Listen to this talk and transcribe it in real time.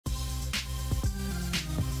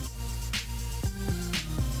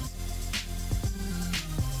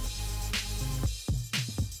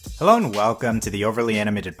Hello and welcome to the Overly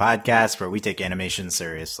Animated Podcast, where we take animation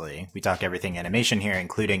seriously. We talk everything animation here,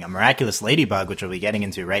 including a Miraculous Ladybug, which we'll be getting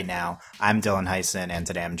into right now. I'm Dylan Hysen, and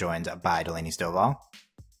today I'm joined by Delaney Stovall.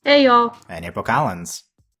 Hey, y'all. And April Collins.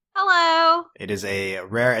 Hello. It is a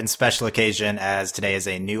rare and special occasion, as today is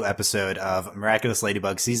a new episode of Miraculous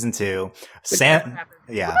Ladybug Season 2.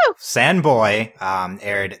 Sandboy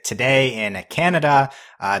aired today in Canada.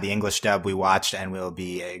 The English dub we watched, and we'll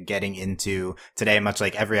be getting into today, much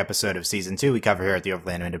like every episode of Season 2 we cover here at the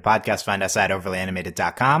Overly Animated Podcast. Find us at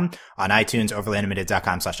overlyanimated.com, on iTunes,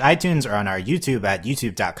 overlyanimated.com/iTunes, or on our YouTube at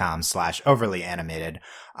youtube.com/overlyanimated.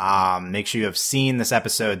 Make sure you have seen this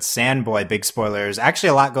episode, Sandboy. Big spoilers. Actually,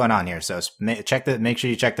 a lot going on here, so make sure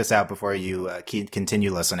you check this out before you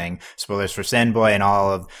continue listening. Spoilers for Sandboy and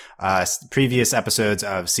all of previous episodes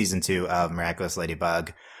of Season 2 of Miraculous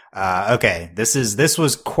Ladybug. Okay, this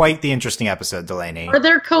was quite the interesting episode, Delaney. Are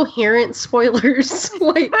there coherent spoilers?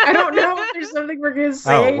 I don't know if there's something we're gonna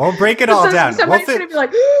say. Oh, we'll break it all down. Somebody's gonna be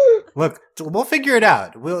like, look, we'll figure it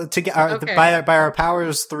out. By our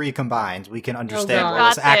powers 3 combined, we can understand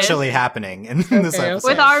what's actually happening in this episode.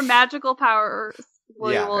 With our magical powers,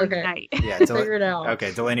 we will ignite. Yeah, figure it out.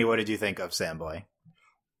 Okay, Delaney, what did you think of Sandboy?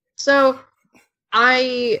 So,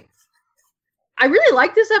 I really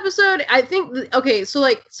like this episode. I think,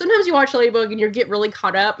 sometimes you watch Ladybug and you get really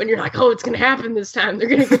caught up and you're like, oh, it's going to happen this time. They're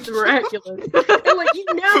going to get the miraculous. And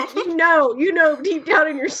you know deep down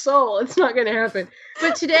in your soul, it's not going to happen.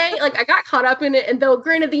 But today, I got caught up in it. And though,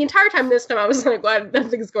 granted, the entire time this time, I was like, well,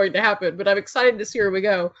 nothing's going to happen. But I'm excited to see where we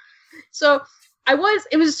go. So, it was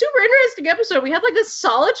a super interesting episode. We had a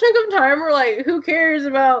solid chunk of time where who cares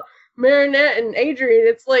about Marinette and Adrian?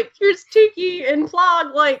 It's here's Tiki and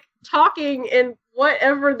Flog, talking and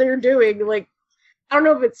whatever they're doing. I don't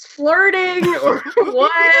know if it's flirting or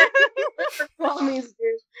what. Kwami's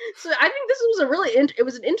do. So I think this was it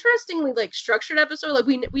was an interestingly structured episode.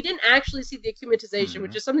 We didn't actually see the akumatization,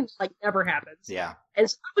 which is something that never happens. Yeah. And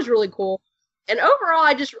so that was really cool. And overall,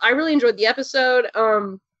 I really enjoyed the episode.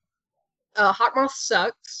 Hot Moth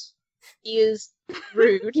sucks. He is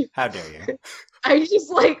rude. How dare you? I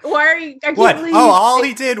just why are you? What? Oh, all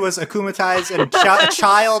he did was akumatize a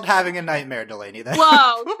child having a nightmare, Delaney.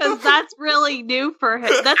 Whoa, because that's really new for him.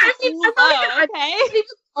 That's okay.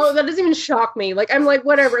 Oh, that doesn't even shock me. I'm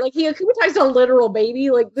whatever. He akumatized a literal baby.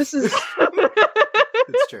 This is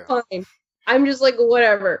it's true. Fine. I'm just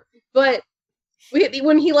whatever. But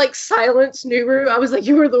when he silenced Nuru, I was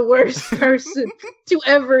you are the worst person to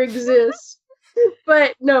ever exist.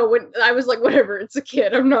 But no, when I was whatever, it's a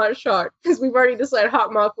kid. I'm not shocked because we've already decided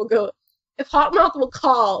Hotmouth will go. If Hotmouth will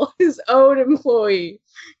call his own employee,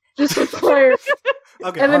 just require.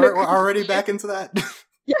 Okay, we're already back into that.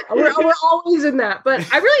 Yeah, we're always in that. But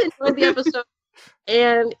I really enjoyed the episode,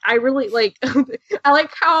 and I really I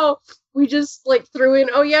like how we just threw in.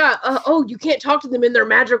 Oh yeah, you can't talk to them in their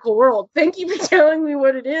magical world. Thank you for telling me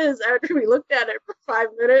what it is. After we looked at it for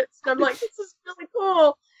 5 minutes, and I'm this is really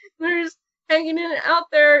cool. There's hanging in out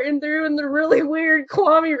there and they're doing the really weird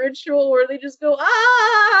Kwami ritual where they just go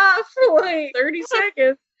for 30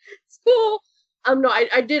 seconds. It's cool. No, I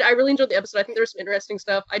really enjoyed the episode. I think there was some interesting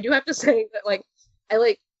stuff. I do have to say that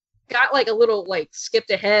I got a little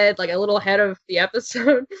skipped ahead, a little ahead of the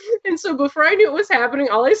episode. And so before I knew what was happening,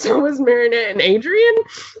 all I saw was Marinette and Adrian.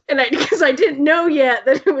 And because I didn't know yet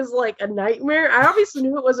that it was a nightmare. I obviously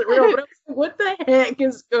knew it wasn't real, but I was what the heck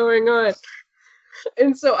is going on?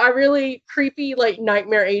 And so I really creepy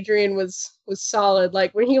nightmare Adrian was solid.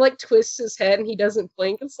 When he twists his head and he doesn't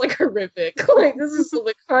blink, it's horrific. This is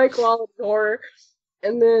high quality horror.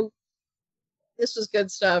 And then this was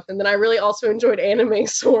good stuff. And then I really also enjoyed Anime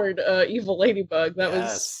Sword, Evil Ladybug. That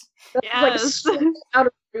was out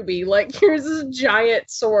of Ruby. Here's this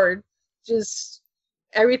giant sword. Just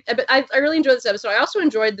I really enjoyed this episode. I also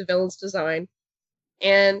enjoyed the villain's design.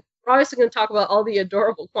 And we're obviously going to talk about all the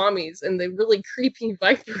adorable Kwamis and the really creepy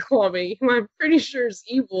Viper Kwami, who I'm pretty sure is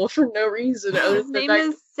evil for no reason. His name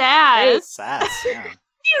is Sass. Sass, yeah.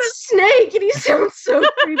 He's a snake, and he sounds so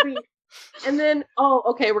creepy. And then,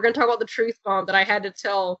 we're going to talk about the truth bomb that I had to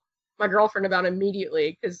tell my girlfriend about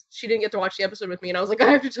immediately, because she didn't get to watch the episode with me, and I was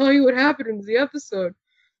I have to tell you what happened in the episode.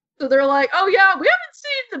 So they're oh yeah, we haven't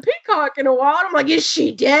seen the peacock in a while. And I'm is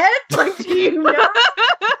she dead? Do you know?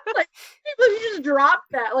 People just drop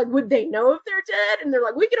that. Would they know if they're dead? And they're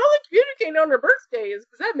we can only communicate on their birthdays,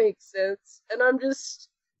 because that makes sense. And I'm just,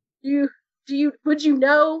 would you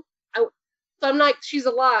know? So I'm she's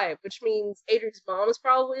alive, which means Adrian's mom is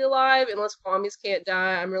probably alive, unless Kwami's can't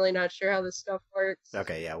die. I'm really not sure how this stuff works.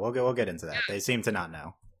 Okay, yeah, we'll get into that. Yeah. They seem to not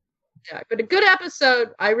know. Yeah, but a good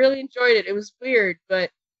episode. I really enjoyed it. It was weird,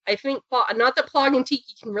 but I think not that Plog and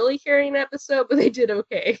Tiki can really carry an episode, but they did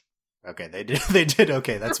okay. Okay, they did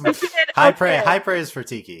okay. That's High praise for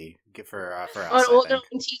Tiki for us. Well, no,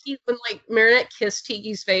 when Tiki, when like Marinette kissed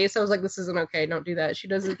Tiki's face, I was like, this isn't okay. Don't do that. She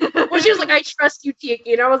doesn't. Well, she was like, I trust you,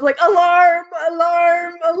 Tiki, and I was like, alarm,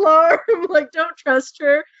 alarm, alarm! Like, don't trust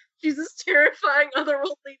her. She's this terrifying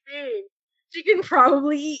otherworldly being. She can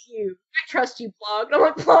probably eat you. I trust you, Plog. And I'm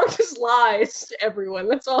like, Plog just lies to everyone.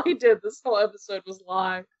 That's all he did this whole episode was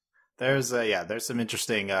lie. There's some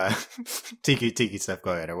interesting Tiki stuff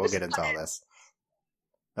going on here. We'll get into all this.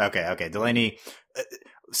 Okay. Delaney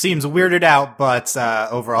seems weirded out, but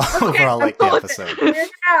overall like the episode. Weirded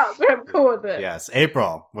out, but I'm cool with it. Yes.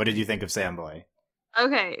 April, what did you think of Sandboy?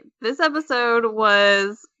 Okay, this episode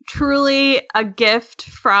was truly a gift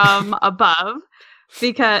from above.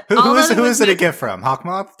 Because who is it a gift from?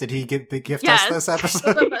 Hawkmoth? Did he gift us this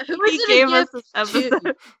episode? Who is it a gift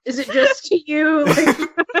to? Is it just to you?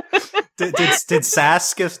 Did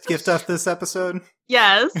Sass gift us this episode?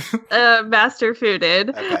 Yes, Master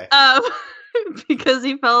Fooded. Okay. Because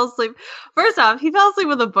he fell asleep. First off, he fell asleep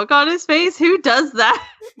with a book on his face. Who does that?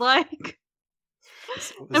 Like,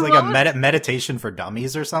 it was like a meditation for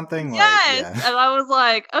dummies or something. Yes, like, yeah. And I was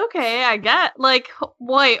like, okay, I get. Like,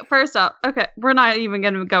 wait. First off, okay, we're not even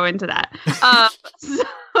going to go into that.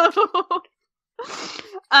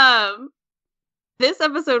 This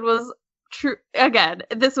episode was true. Again,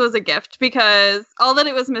 this was a gift because all that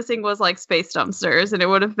it was missing was like space dumpsters, and it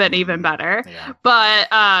would have been even better. Yeah.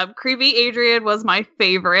 But creepy Adrian was my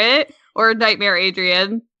favorite, or Nightmare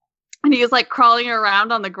Adrian. And he was like crawling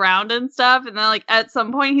around on the ground and stuff. And then like at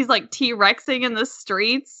some point he's like T-Rexing in the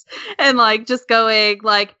streets and like just going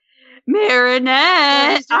like,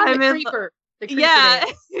 Marinette, I'm the creeper. The creeper. Yeah.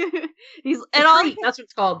 He's and all creep. That's what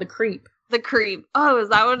it's called, the creep. The creep. Oh, is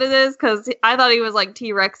that what it is? Because I thought he was like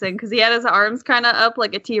T-Rexing because he had his arms kind of up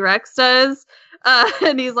like a T-Rex does.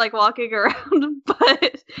 And he's like walking around,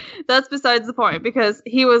 but that's besides the point because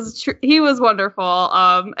he was wonderful.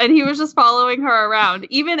 And he was just following her around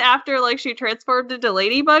even after like she transformed into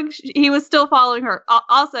Ladybug. He was still following her.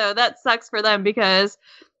 Also, that sucks for them because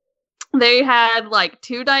they had like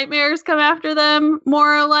 2 nightmares come after them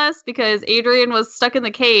more or less because Adrian was stuck in the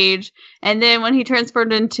cage, and then when he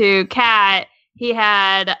transformed into Cat, he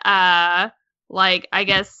had like I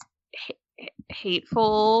guess.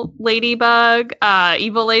 Hateful Ladybug,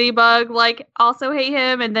 evil Ladybug, like also hate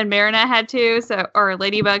him, and then Marinette had to, or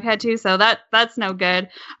Ladybug had to, so that's no good.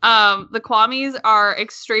 The Kwamis are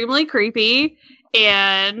extremely creepy,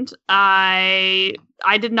 and I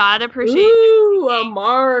did not appreciate. Ooh, a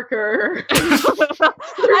marker. They're like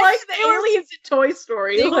the aliens in Toy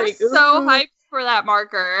Story. They like, were so hyped for that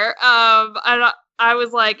marker. I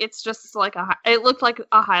was like, it's just like it looked like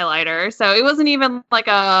a highlighter, so it wasn't even like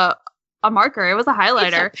a marker. It was a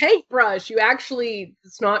highlighter. It's a paintbrush. You actually,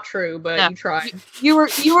 it's not true, but you tried. You were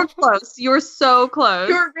close. You were so close.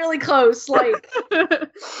 You were really close. Like,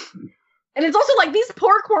 and it's also like these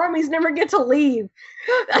poor Kwamis never get to leave.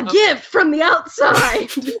 A gift from the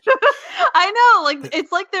outside. I know. Like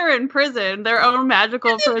it's like they're in prison, their own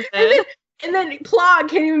magical prison. And then Plog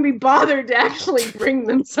can't even be bothered to actually bring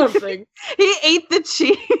them something. He ate the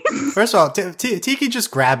cheese. First of all, Tiki just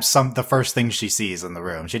grabs the first thing she sees in the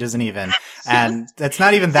room. She doesn't even, and it's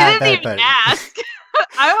not even that bad. But ask.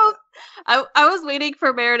 I was waiting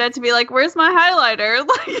for Marinette to be like, "Where's my highlighter?"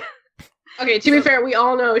 Like, okay, to be fair, we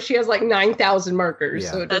all know she has like 9,000 markers,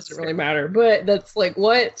 so it doesn't really matter. But that's like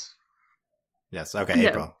what? Yes. Okay,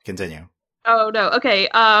 April, continue. Oh no. Okay.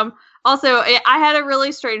 Also, I had a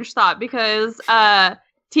really strange thought because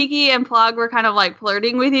Tiki and Plog were kind of like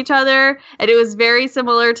flirting with each other, and it was very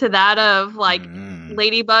similar to that of like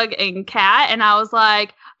Ladybug and Cat. And I was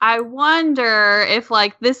like, I wonder if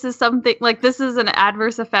like this is something like this is an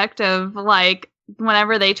adverse effect of like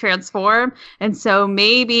whenever they transform, and so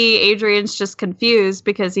maybe Adrian's just confused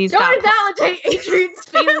because he's don't invalidate Adrian's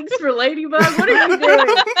feelings for Ladybug. What are you doing?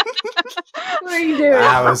 What are you doing?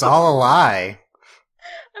 That was all a lie.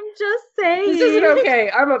 I'm just saying. This isn't okay.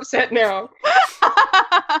 I'm upset now.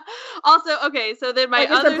 Also, okay, so then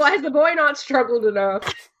has the boy not struggled enough?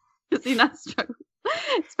 Is he not struggling?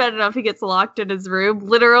 It's bad enough he gets locked in his room,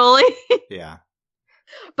 literally. Yeah.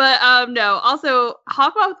 But no, also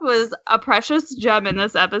Hawkmoth was a precious gem in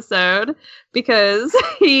this episode because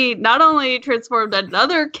he not only transformed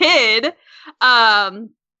another kid,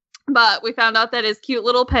 but we found out that his cute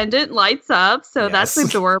little pendant lights up, so that's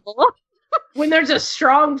adorable. When there's a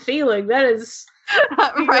strong feeling, that is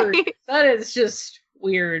weird. Right. That is just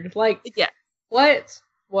weird. Like, yeah. What?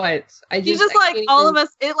 What? He's just like all of us.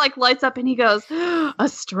 It like lights up, and he goes, "A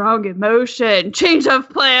strong emotion, change of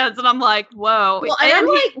plans," and I'm like, "Whoa!" Well, and I'm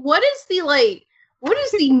like, what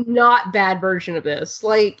is the not bad version of this?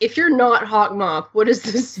 Like, if you're not Hawkmoth, what does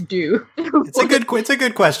this do? It's a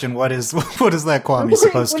good question. What is that Kwame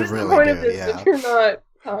supposed to really do? If you're not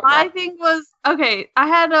Hawkmoth? I think was okay. I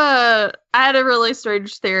had a really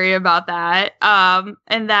strange theory about that.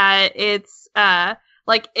 And that it's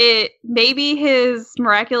like it maybe his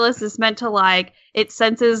miraculous is meant to like it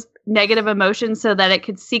senses negative emotions so that it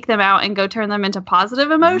could seek them out and go turn them into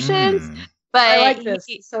positive emotions. But I like this.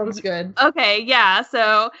 It sounds good. Okay, yeah.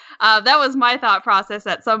 So that was my thought process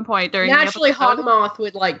at some point during naturally, the episode. Hawkmoth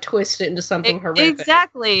would like twist it into something horrific.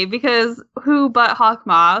 Exactly, because who but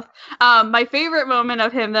Hawkmoth? My favorite moment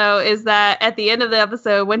of him though is that at the end of the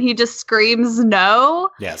episode when he just screams no.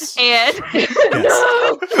 Yes. And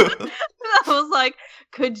No! I was like,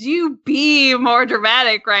 could you be more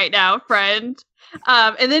dramatic right now, friend?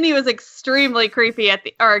 And then he was extremely creepy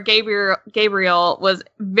Gabriel was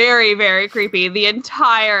very, very creepy the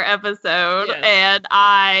entire episode. Yes.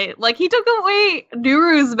 And he took away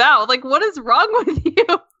Nuru's mouth. Like, what is wrong with you?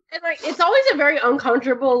 And like, it's always a very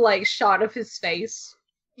uncomfortable like shot of his face.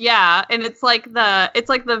 Yeah, and it's like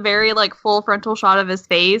the very like full frontal shot of his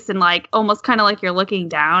face, and like almost kind of like you're looking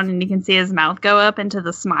down, and you can see his mouth go up into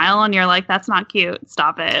the smile, and you're like, "That's not cute.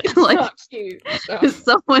 Stop it!" It's like, not cute.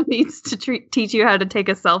 Someone needs to teach you how to take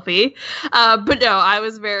a selfie. But no, I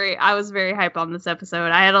was very hyped on this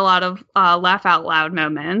episode. I had a lot of laugh out loud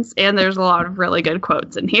moments, and there's a lot of really good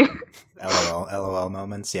quotes in here. LOL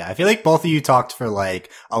moments. Yeah, I feel like both of you talked for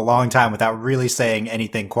like a long time without really saying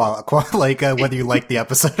anything whether you liked the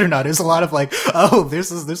episode or not. There's a lot of like, oh,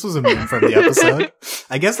 this was a meme from the episode.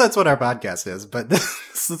 I guess that's what our podcast is, but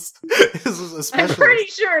this is especially. I'm pretty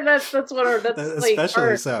sure that's our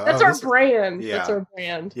brand. Yeah. That's our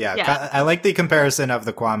brand. Yeah. I like the comparison of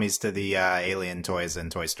the Kwamis to the alien toys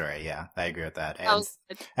in Toy Story. Yeah, I agree with that.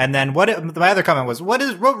 And then my other comment was,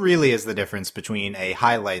 what really is the difference between a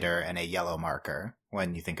highlighter and a yellow marker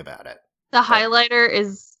when you think about it? The highlighter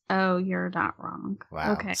is, you're not wrong.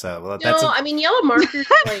 Wow. Okay. So yellow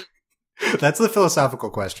markers like that's the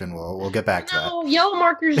philosophical question. We'll get back to that. No, yellow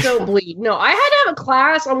markers don't bleed. No, I had to have a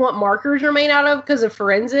class on what markers are made out of because of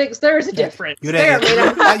forensics. There's a difference. You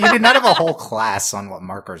did not have a whole class on what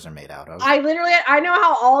markers are made out of. I know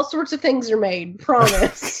how all sorts of things are made.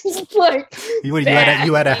 Promise. Like you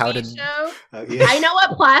had a how to show. Yeah. I know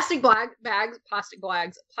what plastic bags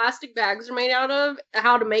are made out of.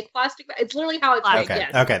 How to make plastic bags. It's literally how it's made. Okay.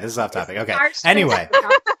 Yes. Okay. This is off topic. Okay. Anyway.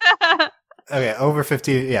 Okay, over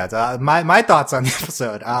 50. Yeah, my thoughts on the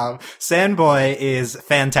episode. Sandboy is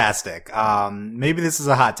fantastic. Maybe this is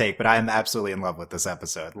a hot take, but I am absolutely in love with this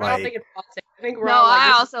episode. I don't think it's hot take. I think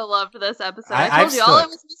I also loved this episode. I told you all I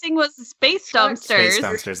was missing was space dumpsters. Space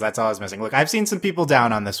dumpsters. That's all I was missing. Look, I've seen some people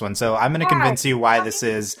down on this one, so I'm going to convince you why this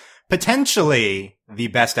is potentially the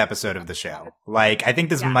best episode of the show. Like, I think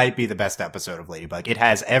this might be the best episode of Ladybug. It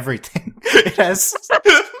has everything. It has.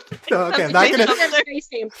 Okay, I'm not gonna.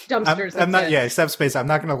 Dumpsters. I'm not. Yeah, except space. I'm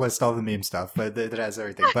not gonna list all the meme stuff, but it has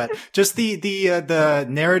everything. But just the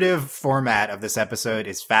narrative format of this episode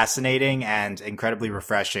is fascinating and incredibly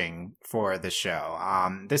refreshing for the show.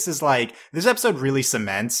 This episode really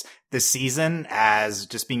cements this season as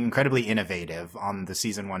just being incredibly innovative on the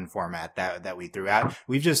season 1 format that we threw out.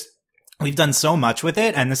 We've done so much with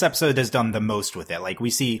it, and this episode has done the most with it. Like,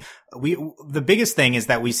 the biggest thing is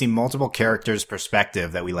that we see multiple characters'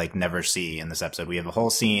 perspective that we, like, never see in this episode. We have a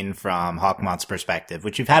whole scene from Hawkmoth's perspective,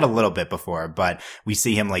 which you've had a little bit before, but we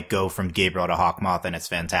see him, like, go from Gabriel to Hawkmoth, and it's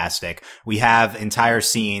fantastic. We have entire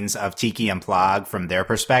scenes of Tiki and Plog from their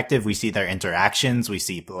perspective. We see their interactions. We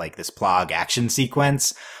see, like, this Plog action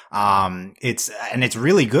sequence. It's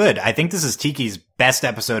really good. I think this is Tiki's best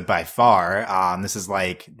episode by far. This is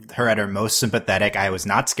like her at her most sympathetic. I was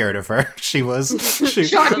not scared of her. She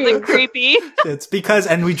shocking, creepy. It's because,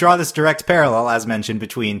 and we draw this direct parallel, as mentioned,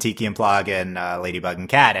 between Tiki and Plog and Ladybug and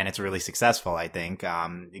Cat, and it's really successful, I think.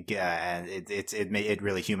 And it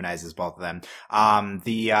really humanizes both of them.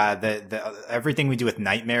 Everything we do with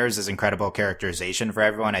Nightmares is incredible characterization for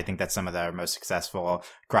everyone. I think that's some of the most successful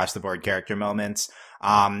across the board character moments.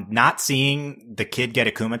 Not seeing the kid get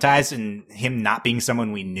akumatized and him not being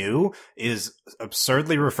someone we knew is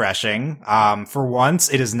absurdly refreshing. For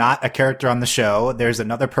once, it is not a character on the show. There's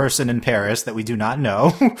another person in Paris that we do not know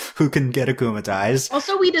who can get akumatized.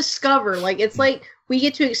 Also, we discover, like, it's like we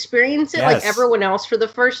get to experience it like everyone else for the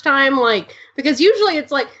first time. Like, because usually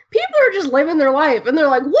it's like people are just living their life and they're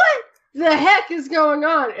like, what? the heck is going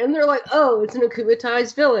on? And they're like, oh, it's an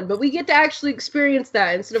akumatized villain. But we get to actually experience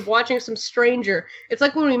that instead of watching some stranger. It's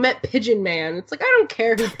like when we met Pigeon Man. It's like, I don't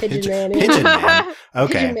care who Pigeon Man is. Pigeon Man.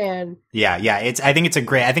 Okay. Pigeon Man. Yeah. I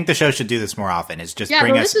think the show should do this more often. It's just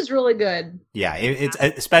bring us. This is really good. Yeah, it's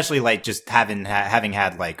especially like just having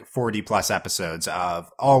had like 40 plus episodes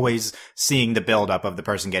of always seeing the buildup of the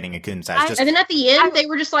person getting akumatized. And then at the end, they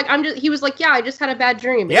were just like, he was like, yeah, I just had a bad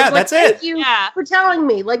dream. Yeah, that's it. Thank you for telling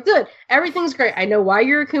me. Like, good. Everything's great. I know why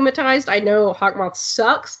you're akumatized. I know Hawkmoth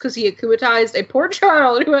sucks because he akumatized a poor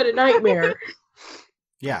child who had a nightmare.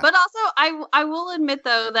 Yeah. But also, I will admit,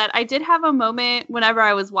 though, that I did have a moment whenever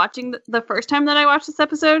I was watching the first time that I watched this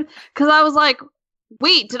episode, because I was like,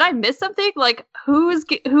 wait, did I miss something? Like, who's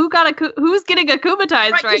getting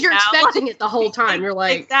akumatized right you're now? expecting it the whole time. You're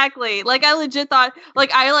like... Exactly. Like, I legit thought...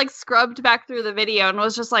 Like, I, like, scrubbed back through the video and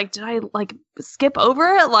was just like, did I, like, skip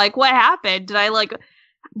over it? Like, what happened? Did I, like...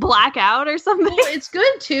 black out or something? Well, it's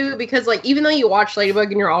good too because like even though you watch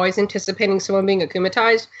Ladybug and you're always anticipating someone being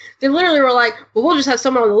akumatized, they literally were like, well, we'll just have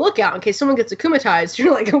someone on the lookout in case someone gets akumatized.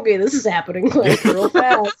 You're like, okay, this is happening like real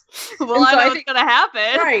fast. Well, I know what's gonna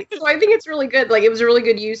happen. Right. So I think it's really good. Like it was a really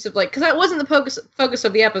good use of like, because that wasn't the focus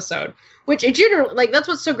of the episode, which in general, like that's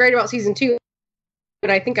what's so great about season 2.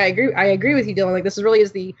 And I think I agree with you, Dylan. Like this is really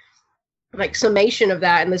is the like summation of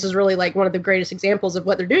that, and this is really like one of the greatest examples of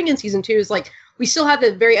what they're doing in season 2 is like we still have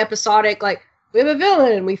the very episodic like we have a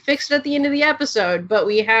villain and we fixed it at the end of the episode, but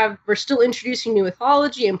we're still introducing new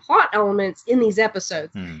mythology and plot elements in these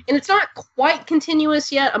episodes. And it's not quite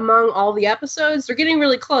continuous yet among all the episodes. They're getting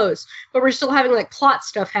really close, but we're still having like plot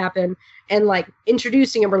stuff happen and like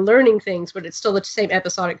introducing and we're learning things, but it's still the same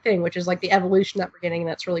episodic thing, which is like the evolution that we're getting, and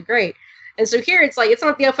that's really great. And so here it's like it's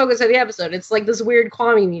not the focus of the episode. It's like this weird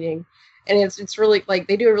Kwame meeting. And it's really, like,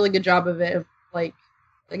 they do a really good job of it. Of, like,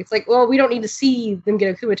 it's like, well, we don't need to see them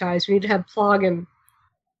get akumatized. We need to have Plog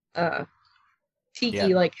and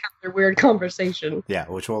Tiki, like, have their weird conversation. Yeah,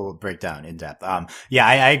 which we'll break down in depth. I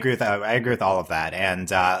agree with that. I agree with all of that.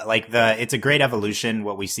 And, it's a great evolution,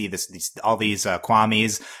 what we see all these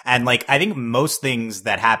Kwamis. And, like, I think most things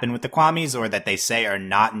that happen with the Kwamis or that they say are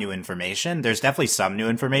not new information. There's definitely some new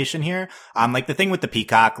information here. Like the thing with the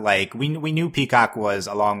Peacock, like, we knew Peacock was,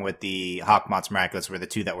 along with the Hawkmoth's Miraculous, were the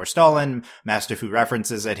two that were stolen. Master Fu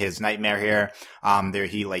references it, his nightmare here.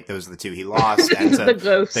 Those are the two he lost. And so,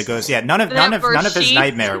 the ghost, yeah, none of his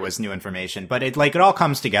nightmare was new information, but it all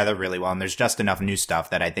comes together really well, and there's just enough new stuff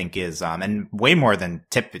that I think is and way more than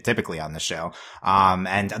typically on the show,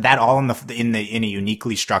 and that all in a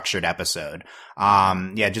uniquely structured episode.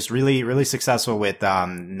 Just really successful with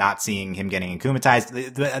not seeing him getting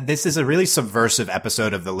akumatized. This is a really subversive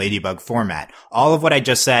episode of the Ladybug format. All of what I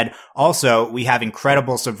just said. Also, we have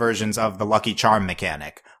incredible subversions of the Lucky Charm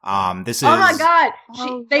mechanic. This is... Oh my god!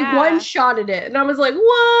 They one-shotted it, and I was like,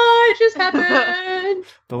 what just happened?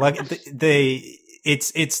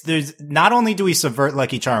 There's not only do we subvert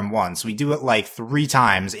Lucky Charm once, we do it like 3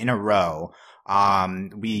 times in a row.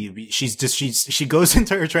 She goes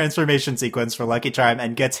into her transformation sequence for Lucky Charm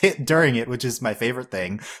and gets hit during it, which is my favorite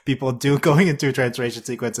thing. People going into a transformation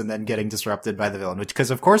sequence and then getting disrupted by the villain, because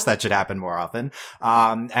of course that should happen more often.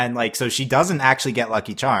 So she doesn't actually get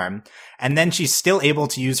Lucky Charm, and then she's still able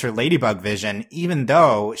to use her Ladybug vision, even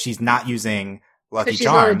though she's not using Lucky Charm. She's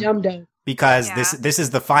not a dum-dum. Because this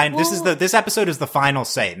episode is the final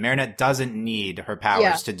say. Marinette doesn't need her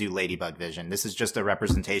powers to do Ladybug vision. This is just a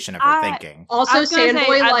representation of her thinking. Also,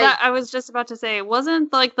 Sandboy, I was just about to say,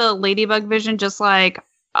 wasn't like the Ladybug vision just like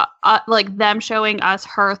them showing us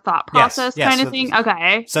her thought process kind of thing?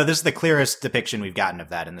 Okay. So this is the clearest depiction we've gotten of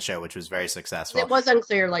that in the show, which was very successful. It was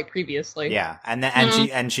unclear like previously. Yeah.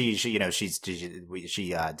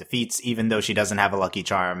 She defeats, even though she doesn't have a Lucky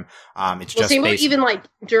Charm. Even like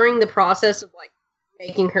during the process of like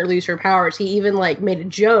making her lose her powers, he even like made a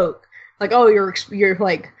joke like, oh, you're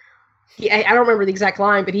like, I don't remember the exact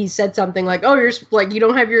line, but he said something like, oh, you're like, you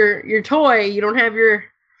don't have your toy, you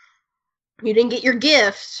didn't get your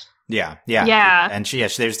gift. Yeah. And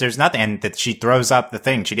there's nothing, and that she throws up the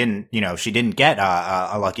thing. She didn't get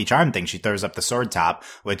a Lucky Charm thing. She throws up the sword top,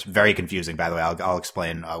 which very confusing, by the way. I'll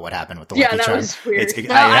explain what happened with the Lucky Charm. Was weird.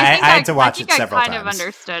 I had to watch it several times. I kind of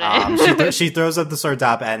understood it. She throws up the sword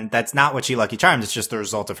top, and that's not what she Lucky Charms. It's just the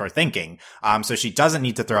result of her thinking. So she doesn't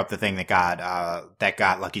need to throw up the thing that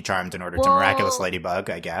got Lucky Charmed in order to Miraculous Ladybug,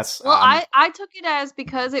 I guess. Well, I took it as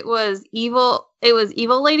because it was evil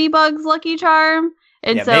Ladybug's Lucky Charm.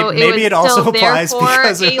 And so maybe it also applies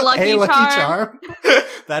because of a Lucky Charm.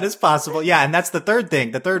 That is possible. Yeah, and that's the third thing.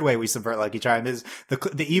 The third way we subvert Lucky Charm is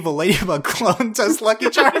the evil Ladybug clone does Lucky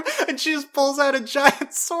Charm, and she just pulls out a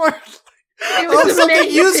giant sword. It was something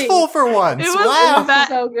amazing. useful for once. It was Wow. bad.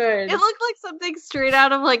 So good. It looked like something straight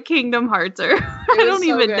out of like Kingdom Hearts or I was don't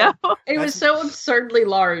so even good. know. It was so absurdly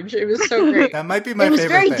large. It was so great. That might be my It was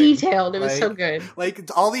favorite very thing. detailed. It was so Like- good. Like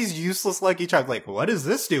all these useless Lucky Charms, like what does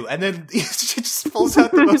this do? And then she just pulls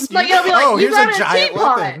out the most. Like it'll be like, oh, you here's got a a giant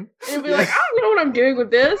teapot. weapon. It'll be like, I don't know what I'm doing with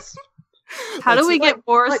this. How do we get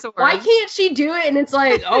more Like, swords? why can't she do it? And it's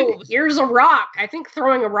like, oh, here's a rock. I think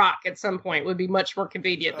throwing a rock at some point would be much more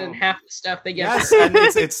convenient than half the stuff they get. Yes, and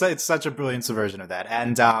it's such a brilliant subversion of that.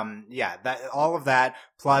 And that all of that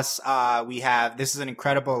plus we have this is an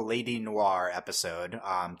incredible Lady Noir episode.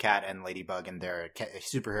 Cat and Ladybug in their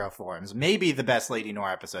superhero forms, maybe the best Lady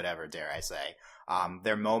Noir episode ever, dare I say.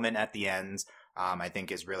 Their moment at the end. I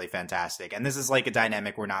think is really fantastic. And this is like a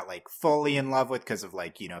dynamic we're not like fully in love with because of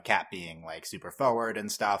like, Cat being like super forward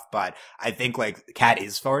and stuff. But I think like Cat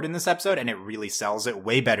is forward in this episode and it really sells it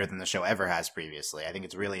way better than the show ever has previously. I think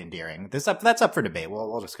it's really endearing. That's up for debate.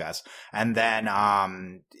 We'll discuss. And then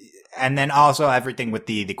also everything with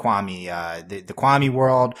the Kwame, the Kwame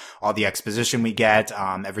world, all the exposition we get,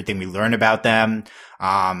 everything we learn about them.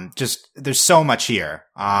 Just there's so much here.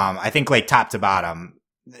 I think like top to bottom,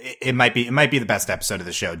 it might be the best episode of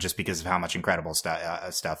the show just because of how much incredible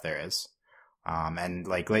stuff there is. And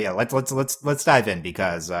like, yeah, let's dive in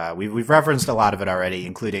because, we've referenced a lot of it already,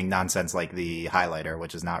 including nonsense like the highlighter,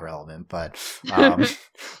 which is not relevant, but,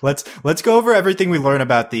 let's go over everything we learn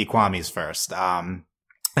about the Kwames first.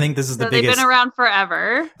 I think this is the biggest. They've been around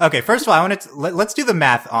forever. Okay. First of all, let's do the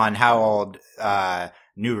math on how old,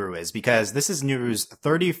 Nuru is because this is Nuru's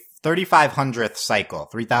 3,500th cycle,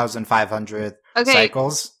 3,500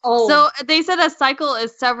 cycles. Oh, So they said a cycle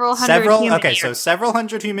is several hundred human years. So several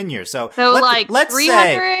hundred human years. So like let's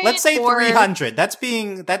 300 say or- 300.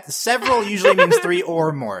 That several usually means 3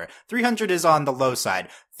 or more. 300 is on the low side.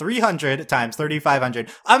 300 times 3,500.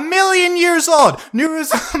 1,000,000 years old.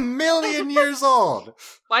 Nuru's 1,000,000 years old.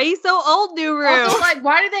 Why are you so old, Nuru? also, like,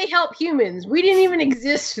 why do they help humans? We didn't even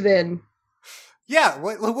exist then. Yeah.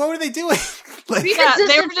 What were they doing? Like, We Yeah, they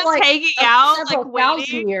existed were for, just like, hanging out, several like waiting.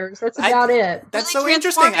 thousand years. That's about it. that's Were so they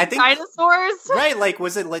interesting. I transforming think. dinosaurs. Right, like,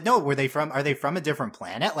 was it like, no, are they from a different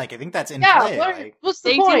planet? Like, I think that's in Yeah, play. Like, what's the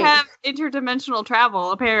They do point? have interdimensional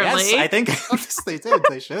travel, apparently. yes, I think yes, they did.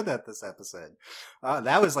 They showed that this episode.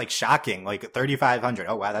 That was like shocking. Like 3,500.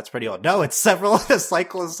 Oh wow, that's pretty old. No, it's a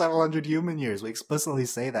cycle of several hundred human years. We explicitly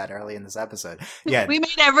say that early in this episode. Yeah, We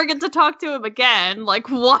may never get to talk to him again. Like,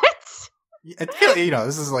 what?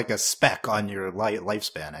 this is like a speck on your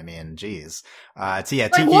lifespan. I mean, geez. Like, Tiki.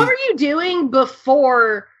 what were you doing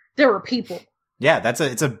before there were people? Yeah,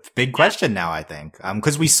 it's a big question now. I think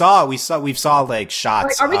because we saw like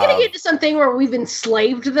shots. Like, are we going to get to something where we've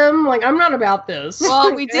enslaved them? Like, I'm not about this.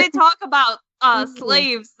 Well, we did talk about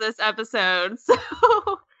slaves this episode, so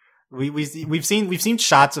We've seen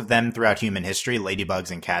shots of them throughout human history, ladybugs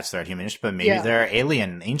and cats throughout human history, but maybe they're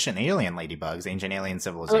ancient alien ladybugs, ancient alien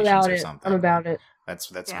civilizations or something. I'm about it. That's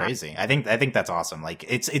crazy. I think that's awesome. Like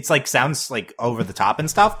it's like sounds like over the top and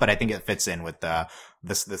stuff, but I think it fits in with the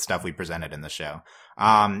stuff we presented in the show.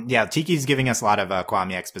 Tiki's giving us a lot of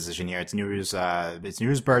Kwame exposition here. It's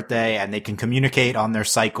Nuru's birthday, and they can communicate on their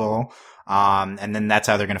cycle. And then that's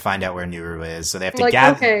how they're going to find out where Nuru is. So they have to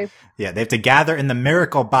gather. Okay. Yeah, they have to gather in the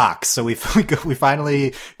miracle box. So we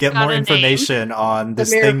finally get Got more a information on this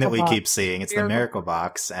thing that we Miracle keep seeing. It's the miracle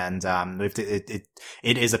box, and we have to.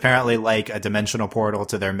 It is apparently like a dimensional portal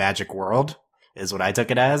to their magic world, is what I took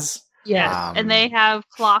it as. Yes. and they have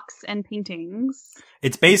clocks and paintings.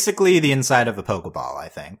 It's basically the inside of a Pokeball, I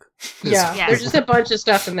think. Yeah. Yes. There's just a bunch of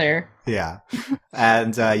stuff in there. Yeah.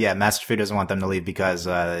 And, Master Fu doesn't want them to leave because,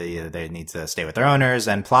 they need to stay with their owners.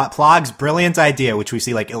 And Plog's brilliant idea, which we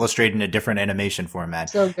see like illustrated in a different animation format,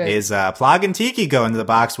 So good. is, Plog and Tiki go into the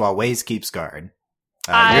box while Waze keeps guard.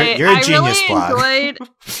 You're a I genius, really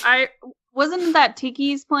Plog. wasn't that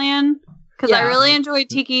Tiki's plan? Because I Yeah. really enjoyed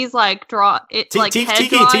Tiki's like draw it like head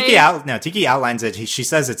drawing. Tiki outlines it. She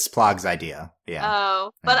says it's Plog's idea. Yeah.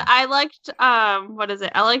 Oh, but Yeah. I liked what is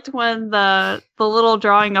it? I liked when the little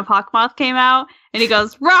drawing of Hawkmoth came out and he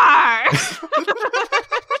goes roar.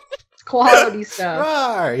 It's quality stuff.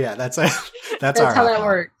 Rawr! Yeah, that's our That's how that Hawkmoth.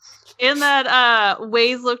 works. And that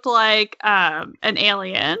Waze looked like an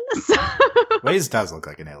alien. So- Waze does look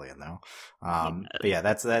like an alien, though. But yeah,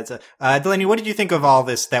 that's Delaney, what did you think of all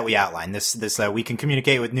this that we outlined? This we can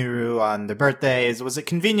communicate with Nuru on their birthdays. Was it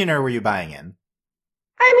convenient, or were you buying in?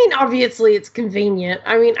 I mean, obviously it's convenient.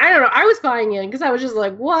 I mean, I don't know. I was buying in because I was just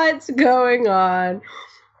like, what's going on?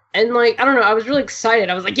 And like, I don't know, I was really excited.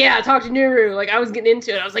 I was like, yeah, talk to Nuru. Like, I was getting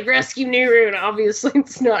into it. I was like, rescue Nuru, and obviously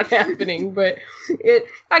it's not happening, but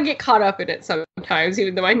I get caught up in it sometimes,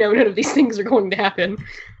 even though I know none of these things are going to happen.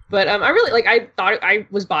 But I really, like, I thought I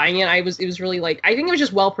was buying it. It was really, like, I think it was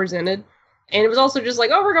just well presented. And it was also just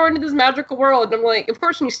like, oh, we're going to this magical world. And I'm like, of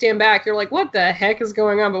course, when you stand back, you're like, what the heck is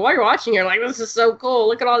going on? But while you're watching, you're like, this is so cool.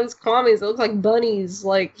 Look at all these Kwamis. It looks like bunnies.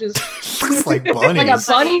 Like, just... Looks like bunnies. Like a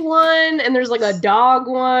bunny one, and there's like a dog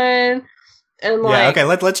one. And like... Yeah, okay,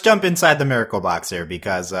 let's jump inside the Miracle Box here,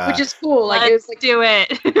 because... which is cool. Like, let's it was like... do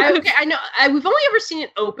it. I know. We've only ever seen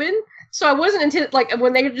it open, so I wasn't intended... Like,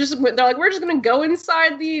 when they're like, we're just going to go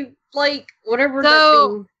inside the, like, whatever that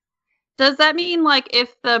thing... Does that mean, like,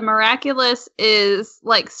 if the Miraculous is,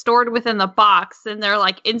 like, stored within the box, and they're,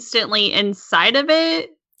 like, instantly inside of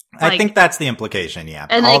it? Like, I think that's the implication, yeah.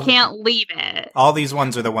 And they can't leave it. All these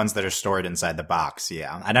ones are the ones that are stored inside the box,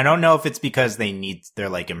 yeah. And I don't know if it's because they're,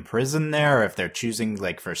 like, imprisoned there, or if they're choosing,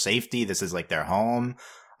 like, for safety, this is, like, their home,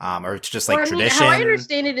 or it's just, like, tradition. How I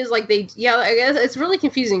understand it is, like, I guess it's really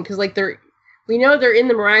confusing, because, like, we know they're in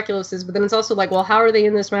the Miraculouses, but then it's also like, well, how are they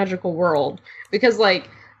in this magical world? Because, like...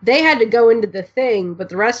 They had to go into the thing, but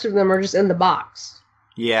the rest of them are just in the box.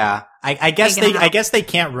 Yeah, I guess they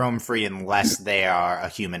can't roam free unless they are a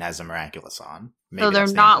human has a Miraculous on. Maybe so they're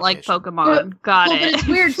not like Pokemon. Got it. But it's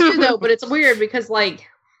weird too, though. But it's weird because, like,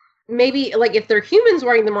 maybe like if they're humans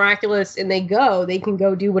wearing the Miraculous and they can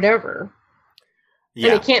go do whatever.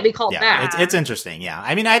 Yeah. And it can't be called that. It's interesting, yeah.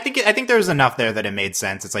 I mean, I think there's enough there that it made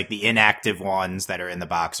sense. It's like the inactive ones that are in the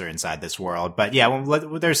box are inside this world. But yeah,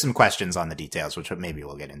 there's some questions on the details, which maybe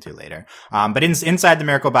we'll get into later. But inside the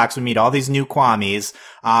Miracle Box, we meet all these new Kwamis.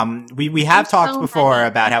 We have talked before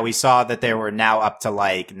about how we saw that there were now up to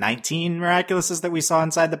like 19 Miraculouses that we saw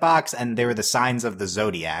inside the box, and they were the signs of the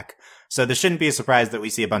Zodiac. So this shouldn't be a surprise that we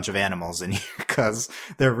see a bunch of animals in here, because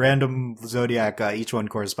they're random Zodiac, each one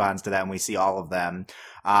corresponds to that, and we see all of them.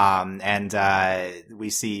 We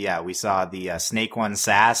saw the snake one,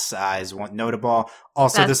 Sass, is one notable.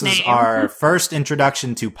 Also, this is our first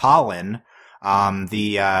introduction to Pollen,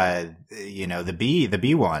 the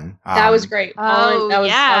bee one. That was great. Pollen, that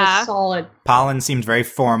was solid. Pollen seemed very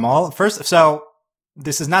formal.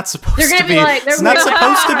 This is not supposed to be. It's not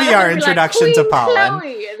supposed to be our introduction to Pollen.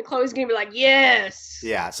 Chloe, and Chloe's gonna be like, "Yes."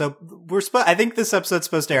 Yeah. So I think this episode's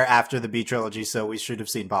supposed to air after the B trilogy, so we should have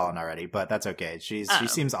seen Pollen already. But that's okay. She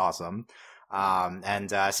seems awesome,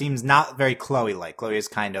 and seems not very Chloe-like. Chloe is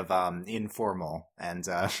kind of informal, and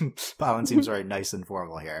Pollen seems very nice and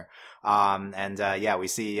formal here. We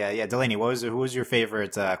see. Delaney, who was your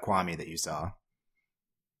favorite Kwami that you saw?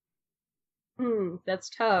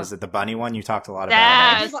 That's tough. Is it the bunny one? You talked a lot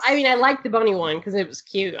about it. I mean, I liked the bunny one because it was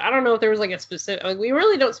cute. I don't know if there was like a specific... Like, we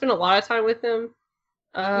really don't spend a lot of time with them.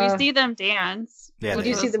 We see them dance. Yeah, we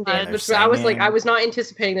do see them dance. Which I was not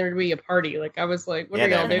anticipating there to be a party. Like, I was like, what are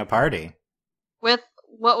y'all doing? A party. With,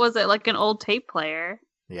 what was it, like an old tape player?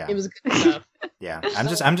 Yeah. It was good stuff. Yeah. I'm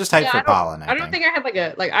just hyped for Pollen. I don't think I had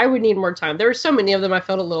I would need more time. There were so many of them, I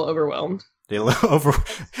felt a little overwhelmed. We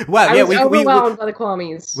overwhelmed by the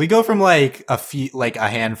Kwamis. We go from like a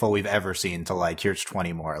handful we've ever seen to like here's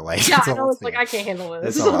 20 more. Like I can't handle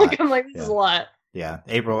this. This is a lot. Yeah,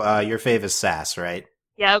 April, your fave is Sass, right?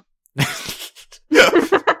 Yep.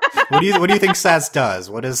 What do you think Sass does?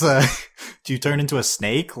 What is do you turn into a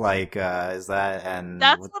snake? Like is that and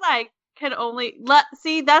that's what I can only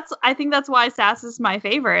see. I think that's why Sass is my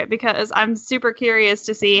favorite, because I'm super curious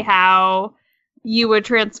to see how you would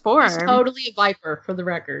transform. He's totally a viper, for the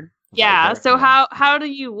record. Yeah. Viper, so how do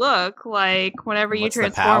you look like whenever you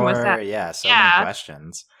transform with that? Yeah. Many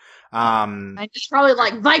questions. It's probably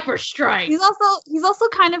like Viper Strike. He's also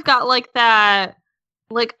kind of got like that.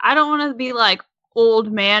 Like, I don't want to be like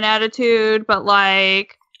old man attitude, but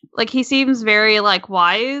like he seems very like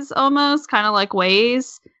wise, almost kind of like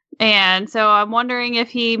Waze. And so I'm wondering if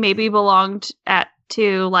he maybe belonged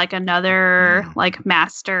to like another like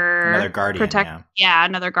master, another guardian,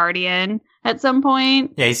 another guardian at some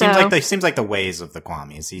point. Yeah, he seems like the Ways of the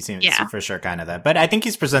Kwamis. He seems for sure kind of that. But I think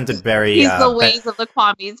he's presented very. He's the Ways of the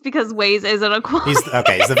Kwamis, because Waze isn't a Kwami. He's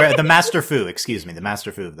the Master Fu. Excuse me, the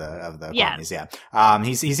Master Fu of the Kwamis. Yeah.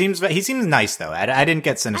 He seems nice though. I didn't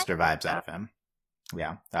get sinister vibes out of him.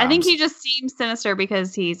 Yeah, I think he just seems sinister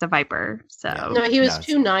because he's a viper. So no, he was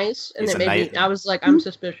too nice, and it made me. I was like, I'm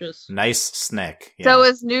suspicious. Nice snake. Yeah. So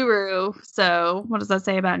is Nuru. So what does that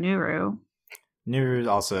say about Nuru? Nuru is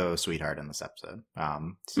also a sweetheart in this episode.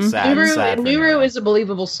 Nuru is a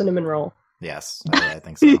believable cinnamon roll. Yes, I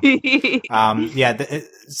think so. At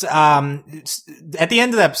the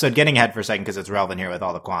end of the episode, getting ahead for a second because it's relevant here with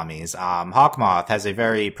all the Kwamis, Hawkmoth has a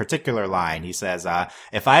very particular line. He says,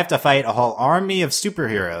 if I have to fight a whole army of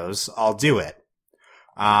superheroes, I'll do it.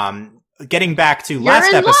 Getting back to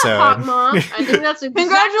last episode. Hawkmoth. I think that's exactly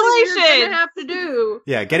what you're gonna have to do.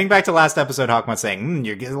 Yeah, getting back to last episode, Hawkmoth saying,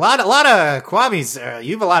 "You're a lot of Kwamis.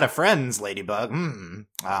 You have a lot of friends, Ladybug."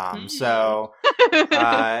 So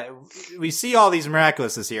we see all these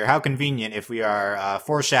Miraculouses here. How convenient if we are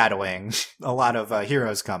foreshadowing a lot of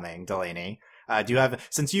heroes coming, Delaney. Do you have,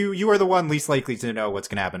 since you are the one least likely to know what's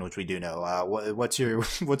going to happen, which we do know? What's your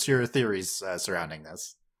theories surrounding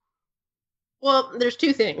this? Well, there's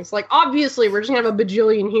two things. Like, obviously, we're just gonna have a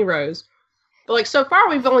bajillion heroes. But, like, so far,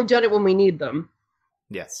 we've only done it when we need them.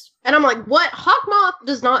 Yes. And I'm like, what? Hawkmoth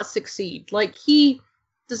does not succeed. Like, he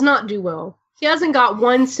does not do well. He hasn't got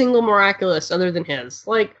one single Miraculous other than his.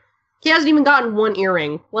 Like, he hasn't even gotten one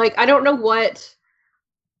earring. Like, I don't know what...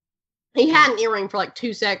 He had an earring for, like,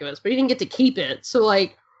 2 seconds, but he didn't get to keep it. So,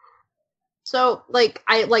 they're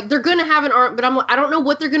gonna have an arm, but I'm like, I don't know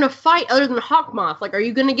what they're gonna fight other than Hawkmoth. Like, are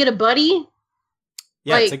you gonna get a buddy?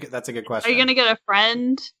 Yeah, that's a good question. Are you gonna get a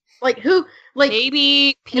friend? Like, who? Like,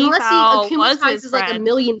 maybe unless he akumatizes like a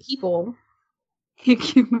million people. Which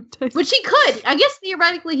he could. I guess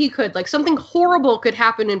theoretically he could. Like, something horrible could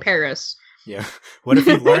happen in Paris. Yeah. What if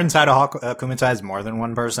he learns how to akumatize more than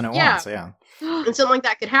one person at once? Yeah. And something like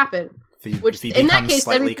that could happen. If he in that case,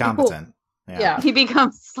 slightly competent. Cool. Yeah. He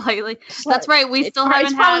becomes slightly. That's right. We still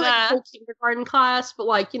haven't had like a whole kindergarten class, but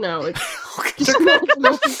like, it's just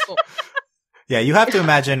multiple people. Yeah, you have to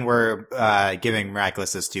imagine we're giving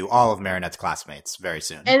Miraculouses to all of Marinette's classmates very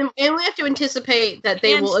soon. And we have to anticipate that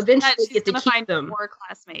they will eventually get to keep them. More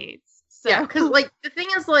classmates. So. Yeah, because, like, the thing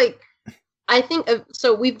is, like, I think,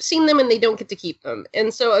 so we've seen them and they don't get to keep them.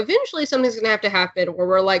 And so eventually something's going to have to happen where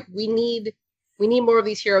we're like, we need more of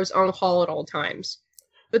these heroes on call at all times.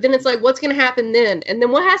 But then it's like, what's going to happen then? And then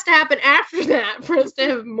what has to happen after that for us to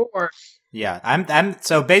have more? Yeah,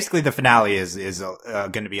 so basically the finale is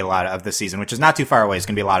going to be a lot of the season, which is not too far away. It's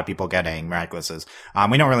going to be a lot of people getting Miraculouses.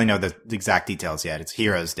 We don't really know the exact details yet. It's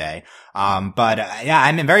Heroes Day. But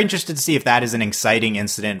I'm very interested to see if that is an exciting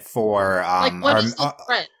incident for, what is the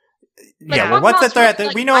threat? What's the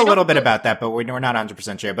threat? We know a little bit about that, but we're not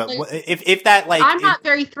 100% sure. But if that, like... I'm not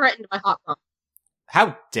very threatened by Hawkmoth.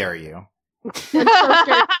 How dare you? That's so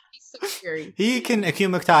scary. He's so scary. He can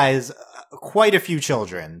akumatize quite a few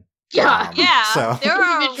children. Yeah. So there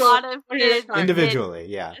are a lot of kids individually.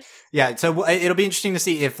 Yeah. So it'll be interesting to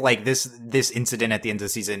see if like this incident at the end of the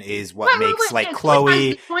season is what makes like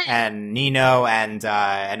Chloe and Nino and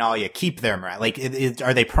Alia keep their like.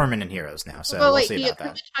 Are they permanent heroes now? So we'll see about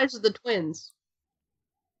that. He akumatizes the twins.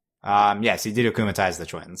 Yes, he did akumatize the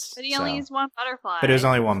twins. But he only used one butterfly. But it was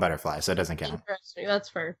only one butterfly, so it doesn't count. Interesting. That's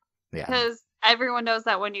fair. Yeah. Because everyone knows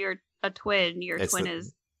that when you're a twin, your twin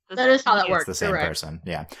is. That is how that works. It's the same person.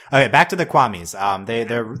 Yeah. Okay, back to the Kwamis. They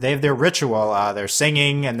have their ritual. They're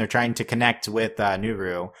singing and they're trying to connect with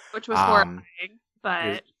Nuru, which was horrifying.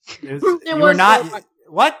 But it was not. Horrifying.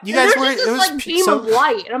 What you guys were? It was like beam of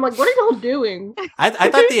light, and I'm like, what are y'all doing? I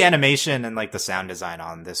thought the animation and like the sound design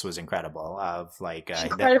on this was incredible. Of like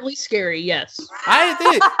incredibly scary. Yes, I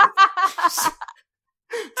did.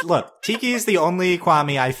 Look, Tiki is the only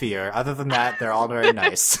Kwami I fear. Other than that, they're all very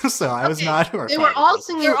nice. So I was not horrified. They were all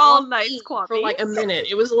singing. They're all nice Kwamis for like a minute.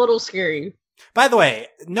 It was a little scary. By the way,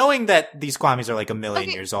 knowing that these Kwamis are like a million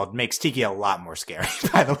years old makes Tiki a lot more scary.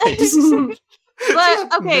 By the way,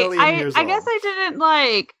 but okay, I guess I didn't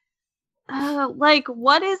like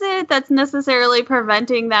what is it that's necessarily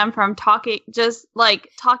preventing them from talking to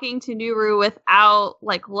Nuru without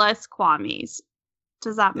like less Kwamis?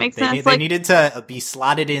 Does that make sense? They needed to be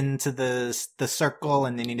slotted into the circle,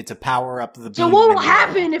 and they needed to power up the beam. So what will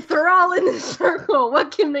happen if they're all in the circle? What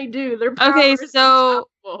can they do? Okay, so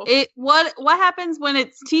what happens when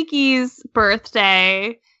it's Tiki's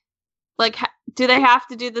birthday? Like, do they have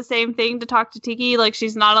to do the same thing to talk to Tiki? Like,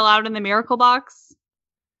 she's not allowed in the miracle box?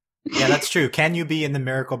 Yeah, that's true. Can you be in the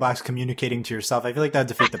miracle box communicating to yourself? I feel like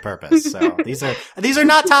that'd defeat the purpose. So these are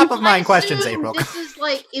not top of mind questions, April. This is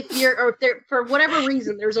like if there for whatever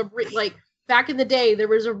reason there's back in the day there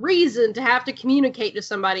was a reason to have to communicate to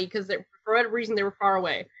somebody because for whatever reason they were far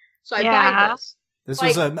away. So I buy this. This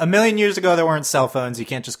was a million years ago. There weren't cell phones. You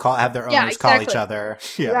can't just have their owners call each other.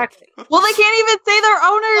 Yeah. Exactly. Well, they can't even say their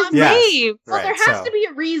owner's name. Well, there has to be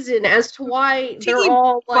a reason as to why they're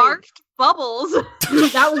all like barked bubbles.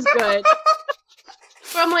 That was good.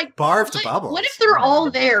 But I'm like, Barfed bubbles. What if they're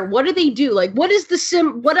all there? What do they do? Like, what is the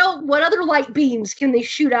What else? What other light beams can they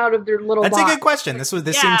shoot out of their little? That's box? a good question. This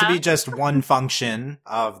seemed to be just one function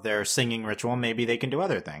of their singing ritual. Maybe they can do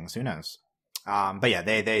other things. Who knows? But yeah,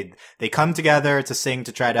 they come together to sing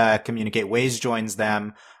to try to communicate. Waze joins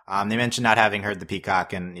them. They mentioned not having heard the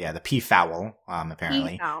peacock and the peafowl.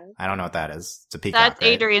 Apparently, Peafowl. I don't know what that is. It's a peacock. That's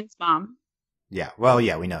right? Adrian's mom. Yeah, well,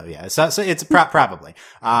 yeah, we know. Yeah, so it's probably.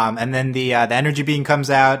 And then the energy being comes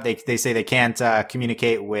out. They say they can't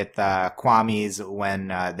communicate with Kwamis when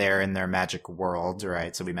they're in their magic world,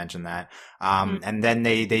 right? So we mentioned that. And then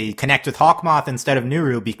they connect with Hawkmoth instead of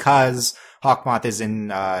Nuru because Hawkmoth is in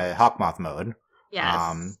Hawkmoth mode.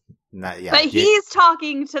 Yes. But he's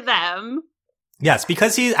talking to them. Yes,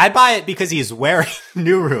 because I buy it because he's wearing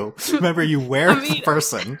Nuru. Remember, you wear the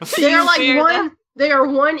person. They're like one. They are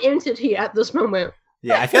one entity at this moment.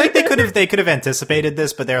 Yeah, I feel like they could have anticipated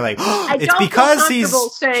this, but they're like, it's don't because feel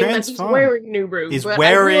he's saying that he's wearing Nuru. He's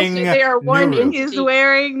wearing they are one Nuru. entity. He's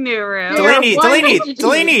wearing Nuru.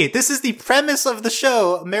 Delaney, this is the premise of the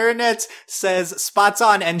show. Marinette says spots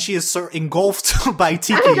on, and she is engulfed by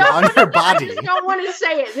Tiki on her body. I just don't want to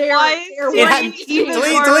say it. They're one entity.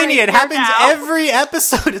 Delaney, it happens every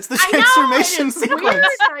episode. It's the transformation sequence. Weird,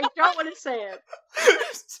 I don't want to say it.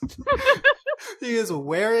 He is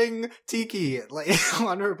wearing Tiki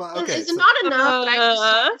on her body. Okay, it's not enough that I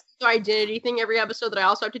have to identity thing every episode that I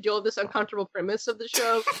also have to deal with this uncomfortable premise of the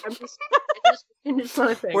show. It's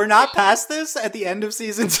not a thing. We're not past this at the end of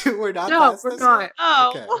season 2. We're not. No, we're not.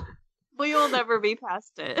 Oh. Okay. We will never be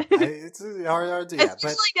past it. It's hard to do.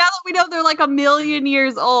 Especially now that we know they're like 1,000,000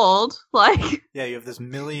 years old. Like, yeah, you have this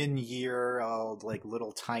 1,000,000-year-old, like,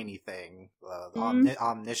 little tiny thing,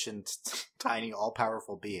 omniscient, tiny,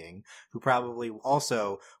 all-powerful being who probably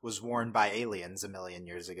also was worn by aliens 1,000,000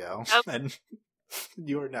 years ago, and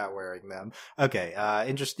you are not wearing them. Okay,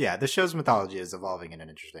 yeah, the show's mythology is evolving in an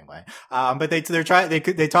interesting way. But they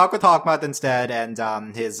talk with Hawkmoth instead,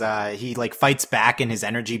 and he like fights back, and his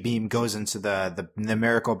energy beam goes into the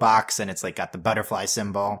miracle box, and it's like got the butterfly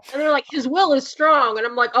symbol. And they're like, his will is strong, and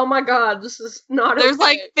I'm like, oh my god, this is not. There's okay.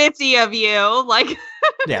 like 50 of you, like.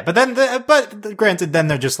 Yeah, but then, granted, then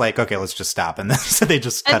they're just like, okay, let's just stop, and then so they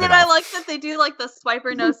just cut and then it off. I like that they do like the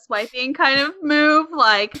swiper no swiping kind of move,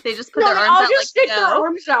 like they just put their arms out, like stick their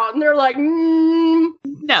arms out, and they're like,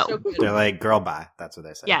 no. So they're like, girl, bye. That's what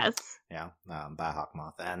they say. Yes. Yeah, bye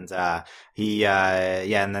Hawkmoth. And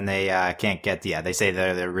and then they can't get, they say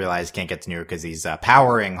they realize can't get to Nuru because he's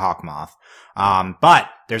powering Hawkmoth. But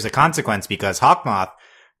there's a consequence because Hawkmoth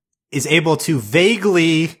is able to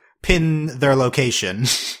vaguely pin their location.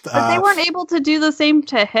 But they weren't able to do the same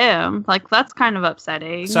to him. Like, that's kind of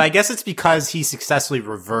upsetting. So I guess it's because he successfully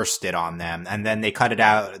reversed it on them, and then they cut it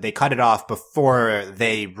off before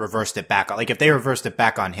they reversed it back. Like, if they reversed it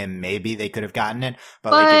back on him, maybe they could have gotten it.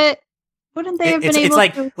 But wouldn't they have been able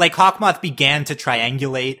to? Like Hawkmoth began to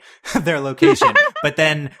triangulate their location, but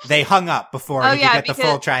then they hung up before he could get the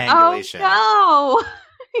full triangulation. Oh, no!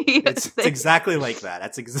 It's exactly like that.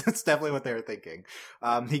 That's definitely what they were thinking.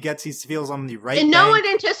 He feels on the right. And no one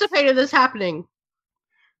anticipated this happening.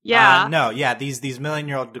 Yeah. No. These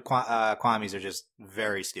 1,000,000-year-old Kwamis are just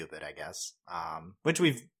very stupid, I guess. Which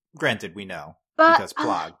we know because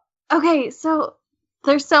Plog. Okay, so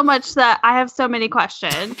there's so much that I have so many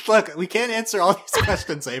questions. Look, we can't answer all these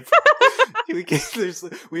questions, April.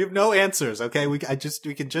 We have no answers. Okay, we can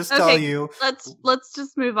just tell you. Let's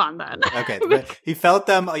just move on then. Okay, but he felt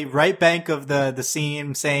them a right bank of the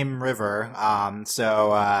same river. And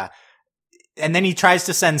then he tries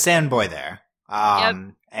to send Sandboy there.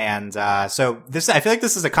 And so this, I feel like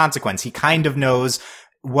this is a consequence. He kind of knows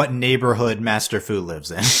what neighborhood Master Fu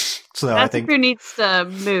lives in. So Master I think Fu needs to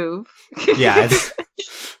move. Yeah,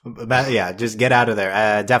 just get out of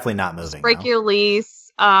there. Definitely not moving. Just break your lease.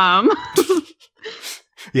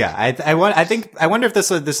 Yeah, I wonder if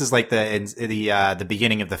this is like the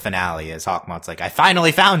beginning of the finale, as Hawkmoth's like, I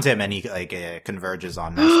finally found him, and he like converges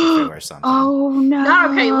on Master Fu or something. Oh no!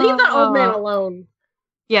 Not okay. Leave that old man alone.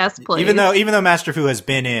 Yes, please. Even though Master Fu has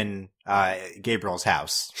been in Gabriel's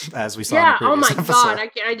house, as we saw. In the previous episode. God!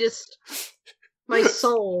 I just my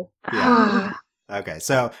soul. Yeah. Okay,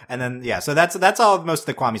 so that's all most of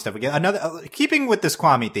the Kwami stuff. We get another keeping with this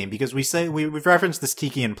Kwami theme, because we've referenced this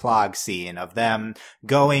Tiki and Plog scene of them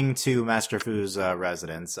going to Master Fu's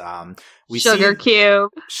residence. Sugar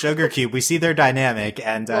Cube. We see their dynamic,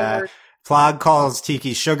 and Plog calls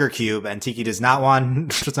Tiki Sugar Cube, and Tiki does not want him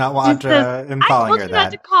calling her that. I told you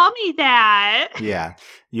not to call me that. Yeah,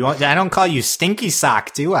 I don't call you Stinky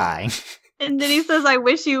Sock, do I? And then he says, "I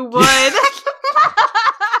wish you would."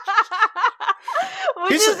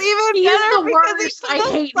 Which Here's is a- even He's better the because he worst. put I the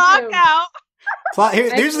hate sock him. out.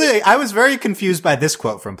 I was very confused by this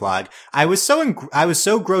quote from Plog. I was so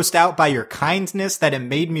grossed out by your kindness that it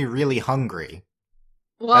made me really hungry.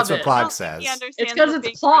 Love That's what it. Plog I don't think says. he understands It's 'cause what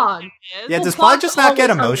it's being Plog. grossed out is. Yeah, Well, does Plog Plog's just not get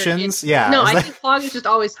always hungry. emotions? Yeah. No, it's I like- think Plog is just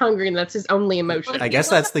always hungry, and that's his only emotion. Like, I he's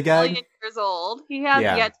guess like that's a the gag. million years old. He has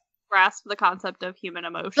Yeah. yet to grasp the concept of human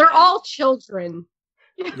emotion. They're all children.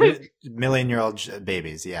 Million-year-old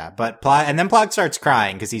babies, yeah. But Plog, and then Plog starts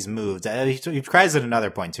crying because he's moved. He cries at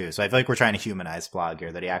another point too. So I feel like we're trying to humanize Plog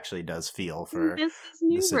here, that he actually does feel for This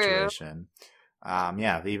the is Nuru. situation.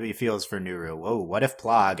 Yeah, he feels for Nuru. Whoa, what if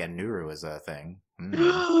Plog and Nuru is a thing?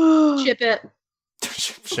 Ship it.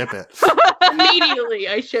 Ship it. Immediately,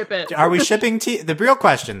 I ship it. Are we shipping the real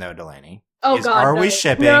question though, Delaney? Oh is, God, are no. we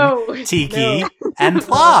shipping No. Tiki No. and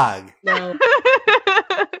Plog? No.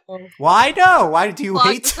 Why no? Why do you Plug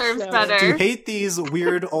hate? deserves No. better. Do you hate these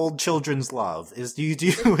weird old children's love? Do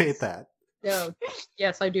you hate that? No.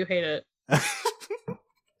 Yes, I do hate it.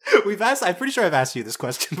 I'm pretty sure I've asked you this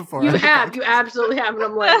question before. You have. You absolutely have. And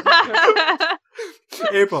I'm like,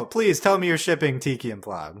 April, please tell me you're shipping Tiki and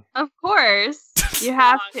Plog. Of course, you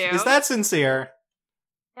have to. Is that sincere?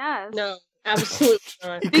 Yes. no, absolutely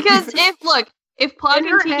not. Because if Plug In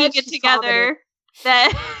and her Tiki head, get she's together,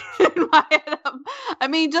 then in my head, I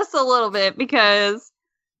mean, just a little bit because.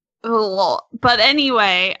 But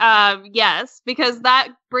anyway, yes, because that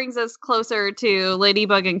brings us closer to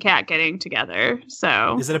Ladybug and Cat getting together.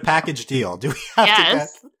 So Is it a package deal? Do we have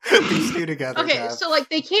Yes. to get these two together? Okay, to have- so like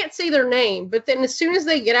they can't say their name, but then as soon as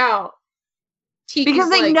they get out, Tiki's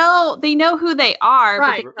because they like, know who they are,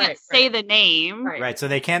 Right, but they can't right, say right. the name. Right. Right, so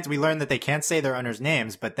we learned that they can't say their owners'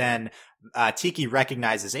 names, but then Tiki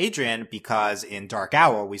recognizes Adrian because in Dark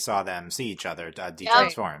Owl we saw them see each other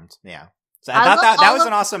detransformed. Yeah. So I thought love that all was of-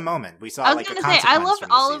 an awesome moment. We saw I was like a gonna say, I consequence loved from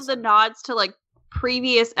the all of the season. nods to like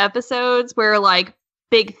previous episodes where like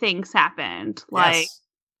big things happened. Like Yes.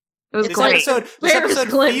 it was This great. episode There's a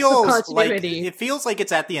glimpse of feels like continuity.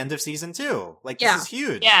 it's at the end of season 2. Like this Yeah. is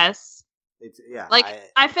huge. Yes. Yeah. Like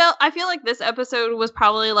I feel like this episode was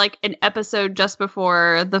probably like an episode just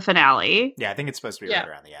before the finale. Yeah, I think it's supposed to be Yeah. right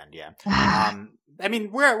around the end. Yeah. I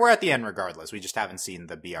mean, we're at the end regardless. We just haven't seen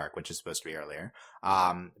the B arc, which is supposed to be earlier.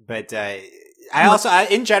 But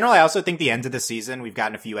in general, I also think the end of the season, we've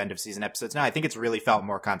gotten a few end of season episodes now. I think it's really felt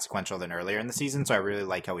more consequential than earlier in the season. So I really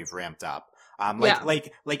like how we've ramped up.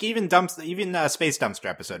 Like even Space Dumpster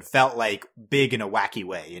episode felt like big in a wacky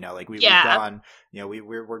way, you know, like we've gone, you know,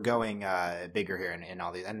 we're going, bigger here in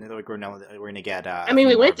all these, and like we're going to get, I mean,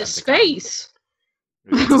 we went to space.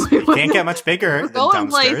 We can't get much bigger than going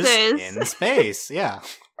dumpsters places. in space. Yeah.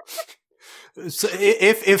 So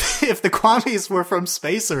if the Kwamis were from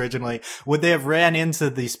space originally, would they have ran into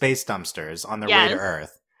the space dumpsters on their way to Yes.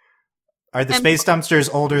 Earth? Are the space dumpsters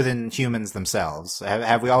older than humans themselves?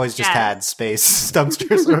 Have we always just Yes. had space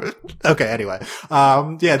dumpsters? Okay, anyway.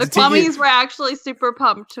 Yeah, The Kwammies were actually super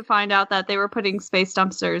pumped to find out that they were putting space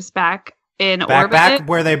dumpsters back in orbit. back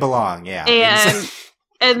where they belong, yeah.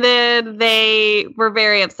 And then they were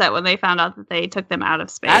very upset when they found out that they took them out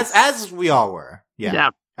of space. As we all were. Yeah. Yeah.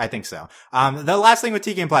 I think so. The last thing with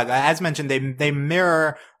Tiki and Plug, as mentioned, they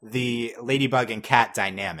mirror the Ladybug and Cat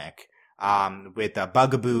dynamic, with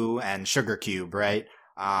Bugaboo and Sugar Cube, right?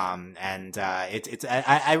 I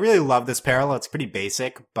really love this parallel. It's pretty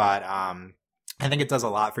basic, but, I think it does a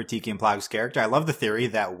lot for Tiki and Plug's character. I love the theory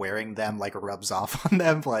that wearing them like rubs off on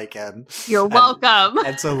them, like, You're welcome.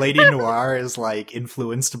 and so Lady Noir is like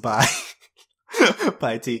influenced by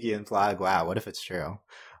by Tiki and Plug. Wow, what if it's true?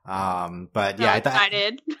 But yeah, I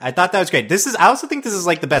thought that was great. I also think this is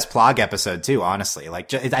like the best Plog episode too, honestly.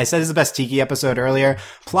 Like I said, it's the best Tiki episode earlier.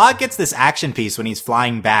 Plog gets this action piece when he's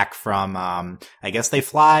flying back from, I guess they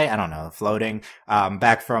fly, I don't know, floating,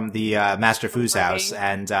 back from the, Master Fu's house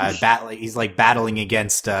and, he's like battling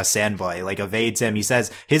against, Sandboy, like evades him. He says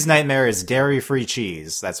his nightmare is dairy-free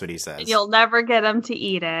cheese. That's what he says. You'll never get him to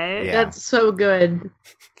eat it. Yeah. That's so good.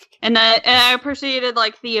 And I appreciated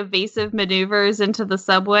like the evasive maneuvers into the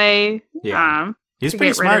subway. Yeah. He's to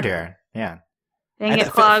pretty get rid smart of- here. Yeah. Dang it,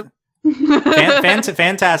 Plug.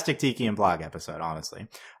 Fantastic Tiki and Plog episode, honestly.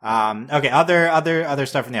 Okay, other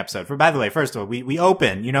stuff from the episode. By the way, first of all, we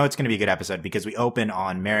open, you know it's going to be a good episode because we open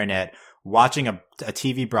on Marinette watching a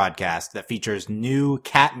TV broadcast that features new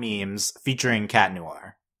cat memes featuring Cat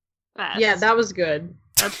Noir. Best. Yeah, that was good.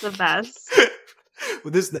 That's the best.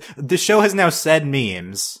 The show has now said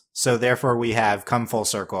memes, so therefore we have come full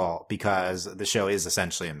circle because the show is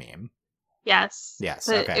essentially a meme. Yes. Yes.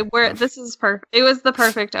 But Okay. this is perfect. It was the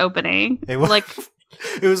perfect opening. It was like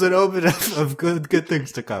it was an open of good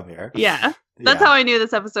things to come here. yeah. That's how I knew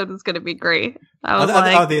this episode was going to be great. I was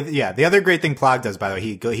the other great thing Plog does, by the way,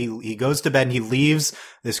 he goes to bed and he leaves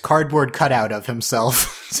this cardboard cutout of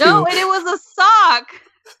himself. No, and it was a sock.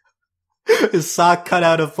 His sock cut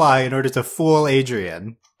out of Plog in order to fool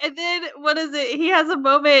Adrian. And then, what is it? He has a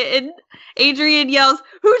moment and Adrian yells,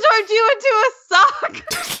 "Who turned you into a sock?"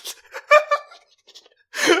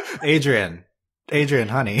 Adrian,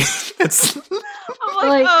 honey. It's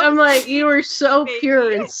I'm like, you were so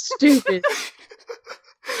pure and stupid.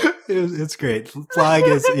 It's great. Plog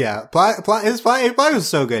is, Plog is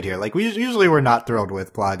so good here. Like, usually we're not thrilled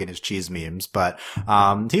with Plog and his cheese memes, but,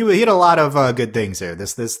 he had a lot of, good things here.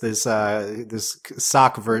 This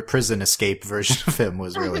sock prison escape version of him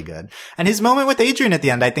was really good. And his moment with Adrian at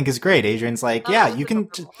the end, I think is great. Adrian's like, you can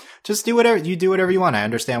just do whatever you want. I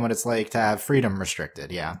understand what it's like to have freedom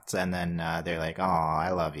restricted. Yeah. And then, they're like, oh,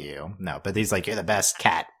 I love you. No, but he's like, you're the best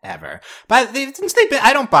cat ever. But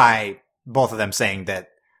I don't buy both of them saying that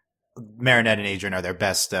Marinette and Adrian are their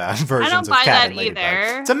best versions of Cat and Ladybug. I don't buy that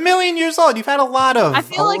either. It's 1,000,000 years old. You've had a lot of... I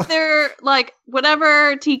feel like they're, like,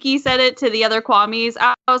 whenever Tiki said it to the other Kwamis,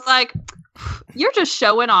 I was like, you're just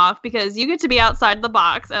showing off because you get to be outside the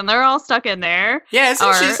box and they're all stuck in there. Yeah,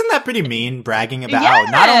 isn't that pretty mean, bragging about,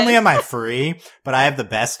 not only am I free, but I have the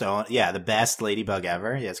best Ladybug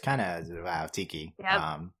ever? Yeah, it's kind of, wow, Tiki.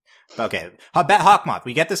 Yep. Okay, Hawkmoth.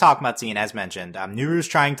 We get this Hawkmoth scene, as mentioned. Nuru's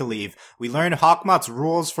trying to leave. We learn Hawkmoth's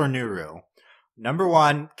rules for Nuru. Number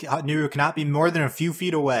 1, Nuru cannot be more than a few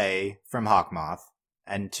feet away from Hawkmoth.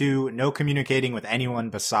 And 2, no communicating with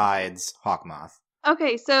anyone besides Hawkmoth.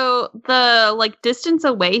 Okay, so the, like, distance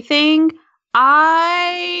away thing,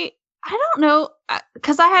 I don't know,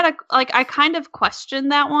 because I kind of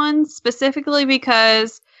questioned that one, specifically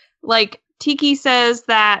because, like, Tiki says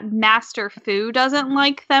that Master Fu doesn't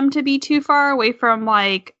like them to be too far away from,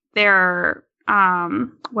 like, their, owner.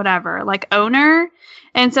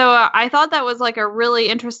 And so I thought that was, like, a really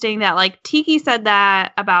interesting that, like, Tiki said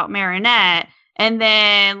that about Marinette, and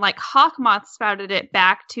then, like, Hawkmoth spouted it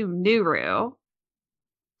back to Nuru.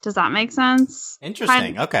 Does that make sense?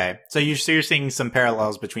 Interesting. Okay. So you're seeing some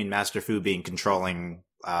parallels between Master Fu being controlling,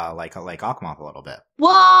 like Hawkmoth a little bit.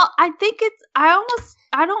 Well, I think I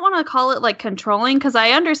don't want to call it like controlling because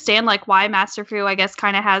I understand like why Master Fu, I guess,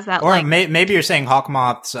 kind of has that. Or maybe you're saying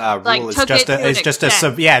Hawkmoth's rule is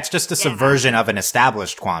just a subversion of an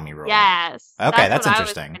established Kwami rule. Yes. Okay, that's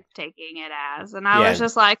interesting. I was taking it as, and I was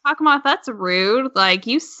just like, Hawkmoth, that's rude. Like,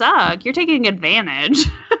 you suck. You're taking advantage.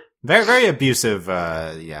 Very, very abusive,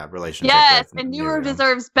 relationship. Yes, and Nuru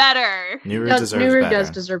deserves better. Nuru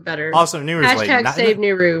does deserve better. Also, Nuru's #, save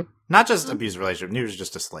Nuru. Not just abusive relationship. Nuru's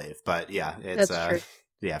just a slave, but yeah, it's true.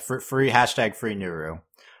 Yeah, free free Nuru,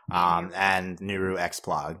 and Nuru X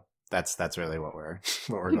Plog. That's really what we're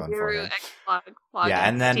going for. Nuru X Plog. Yeah,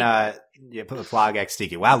 and then put the Plog X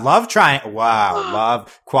Tiki. Wow, love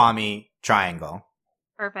Kwami triangle.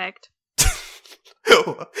 Perfect.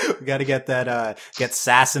 We got to get that get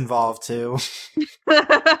Sass involved too.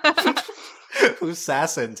 Who's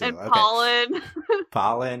Sass into? And Pollen.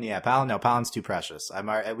 Pollen, yeah, Pollen. No, Pollen's too precious.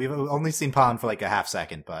 We've only seen Pollen for like a half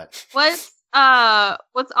second, but what's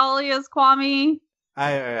Alia's Kwami?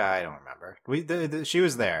 I don't remember. She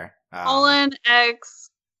was there. Pollen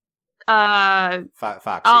X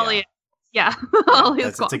Fox. Alia. Yeah.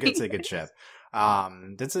 Alia's Kwami. It's a good ship.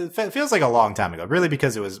 It feels like a long time ago, really,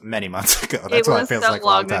 because it was many months ago. That's why it feels like a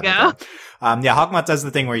long time ago. Hawkmoth does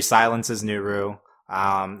the thing where he silences Nuru.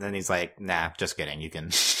 Then he's like, nah, just kidding. You can.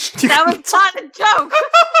 That was not a joke.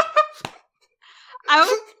 I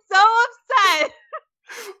was so upset.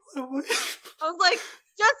 I was like,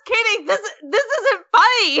 just kidding. This isn't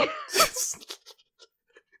funny.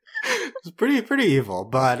 It's pretty evil,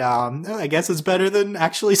 but I guess it's better than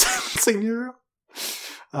actually silencing Nuru.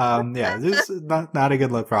 This is not a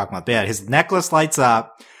good look for Hawkmoth. But yeah, his necklace lights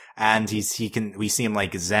up, and we see him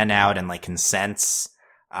like zen out and like can sense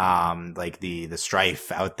like the strife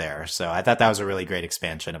out there. So I thought that was a really great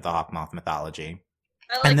expansion of the Hawkmoth mythology.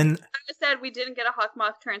 And then I said we didn't get a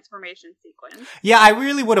Hawkmoth transformation sequence. Yeah, I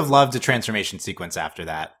really would have loved a transformation sequence after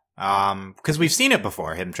that. Because we've seen it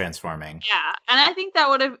before, him transforming. Yeah, and I think that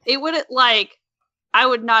I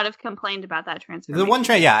would not have complained about that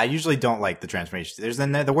transformation. I usually don't like the transformation.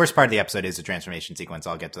 The worst part of the episode is the transformation sequence.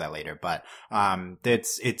 I'll get to that later, but I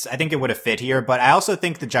think it would have fit here. But I also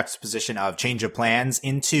think the juxtaposition of change of plans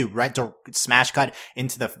to smash cut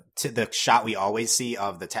into the shot we always see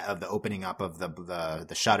of the opening up of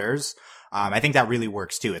the shutters. I think that really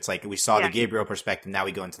works too. It's like we saw the Gabriel perspective. Now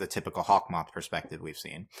we go into the typical Hawkmoth perspective we've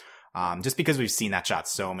seen. Just because we've seen that shot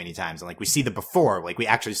so many times, and like we see the before, like we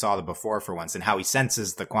actually saw the before for once, and how he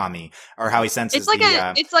senses the Kwame, or how he senses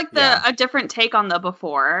it's like a different take on the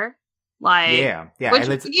before, like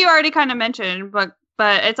which you already kind of mentioned, but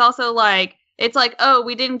it's also like it's like, oh,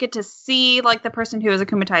 we didn't get to see like the person who was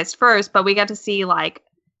akumatized first, but we got to see like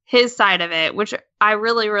his side of it, which I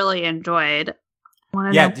really, really enjoyed.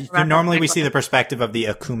 Normally we see the perspective of the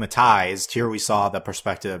akumatized. Here we saw the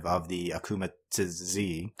perspective of the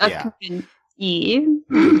akumatizee. The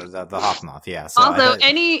Hawkmoth, yeah. So also,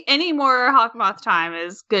 any more Hawkmoth time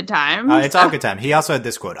is good time. It's all good time. He also had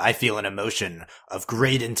this quote, "I feel an emotion of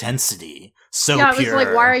great intensity, so pure." I was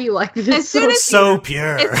like, why are you like this? So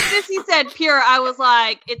pure. As soon as he said pure, I was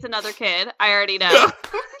like, it's another kid. I already know.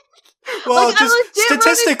 Well, like, just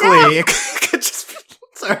statistically, it could just be,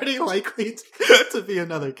 it's already likely to be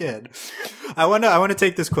another kid. I want to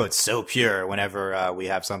take this quote, "so pure," whenever we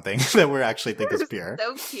have something that we actually think is pure.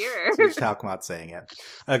 So pure. So it's Talcmot saying it.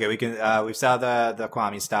 Okay, we can. We've saw the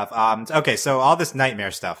Kwame stuff. Okay, so all this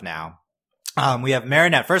nightmare stuff now. We have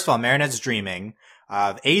Marinette. First of all, Marinette's dreaming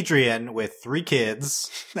of Adrian with 3 kids,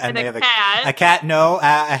 and they have a cat. No,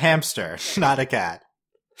 a hamster, not a cat.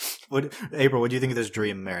 April, what do you think of this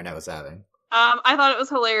dream Marinette was having? I thought it was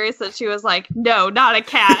hilarious that she was like, no, not a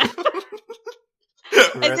cat.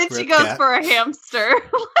 And then she goes for a hamster.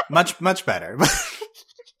 much better.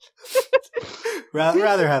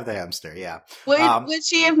 rather have the hamster, yeah. Would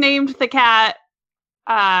she have named the cat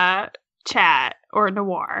Chat or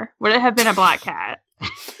Noir? Would it have been a black cat?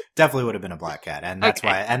 Definitely would have been a black cat, and that's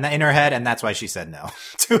why, and in her head, and that's why she said no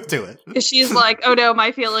to it. She's like, oh no,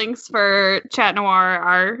 my feelings for Chat Noir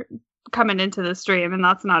are coming into the stream, and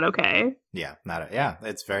that's not okay. Yeah,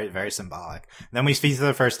 it's very, very symbolic. Then we see for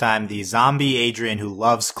the first time the zombie Adrian who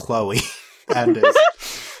loves Chloe, and is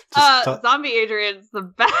zombie Adrian's the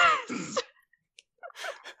best.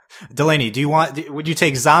 Delaney, would you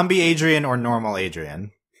take zombie Adrian or normal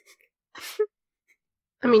Adrian?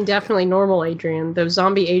 I mean, definitely normal Adrian. Though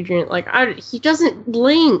zombie Adrian, he doesn't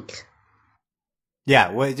blink.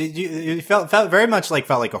 Yeah, you felt very much like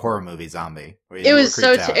a horror movie zombie. It was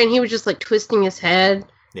and he was just like twisting his head.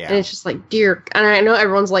 Yeah, and it's just like, dear. And I know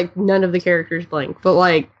everyone's like, none of the characters blink, but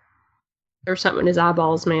like, there was something in his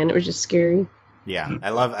eyeballs, man. It was just scary. Yeah,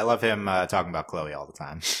 I love him talking about Chloe all the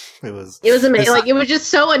time. It was amazing. Like, it was just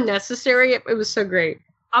so unnecessary. It was so great.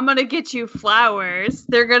 I'm gonna get you flowers.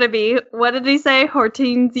 They're gonna be, what did he say?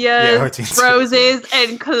 Hortensias, roses,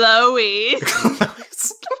 and Chloe's.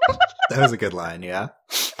 That was a good line, yeah.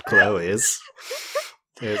 Chloe's.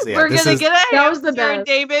 We're gonna get a hamster,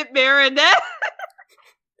 David Marinette.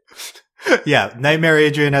 Yeah, Nightmare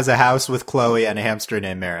Adrian has a house with Chloe and a hamster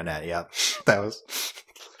named Marinette. Yep, that was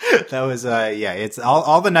it's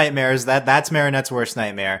all the nightmares. That's Marinette's worst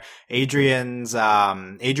nightmare. Adrian's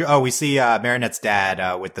we see Marinette's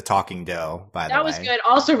dad with the talking doe, by the way. That was good.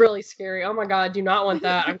 Also really scary. Oh my god, I do not want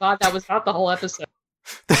that. I'm glad that was not the whole episode.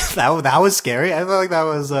 that was scary. I feel like that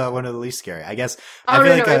was one of the least scary. I guess. Oh,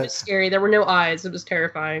 no, it was scary. There were no eyes. It was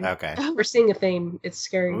terrifying. Okay. We're seeing a theme. It's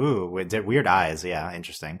scary. Ooh, weird eyes. Yeah,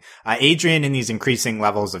 interesting. Adrian in these increasing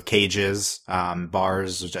levels of cages,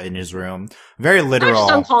 bars in his room. Very literal.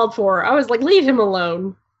 Just uncalled for. I was like, leave him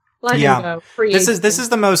alone. Let him go. This is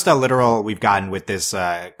the most literal we've gotten with this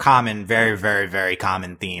common, very, very, very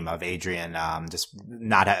common theme of Adrian just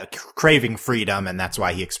not craving freedom, and that's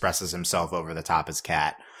why he expresses himself over the top as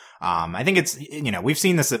cat. I think it's, we've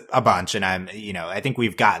seen this a bunch, and I think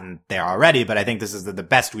we've gotten there already, but I think this is the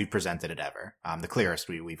best we've presented it ever. The clearest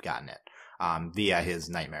we've gotten it via his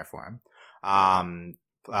nightmare form.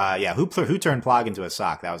 Who turned Plog into a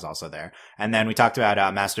sock? That was also there. And then we talked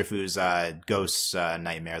about Master Fu's ghost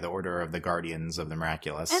nightmare, the Order of the Guardians of the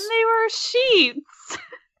Miraculous. And they were sheets.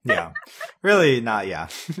 Yeah. Really not, yeah.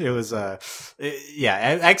 It was, I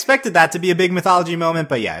expected that to be a big mythology moment,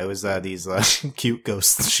 but yeah, it was these cute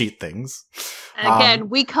ghost sheet things. And again,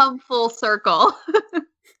 we come full circle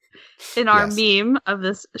in our meme of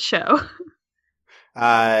this show.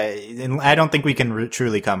 I don't think we can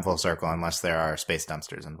truly come full circle unless there are space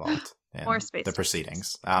dumpsters involved in the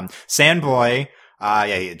proceedings. Sandboy,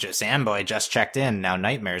 Sandboy just checked in. Now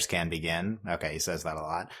nightmares can begin. Okay, he says that a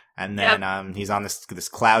lot. And then he's on this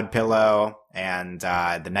cloud pillow and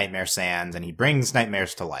the nightmare sands, and he brings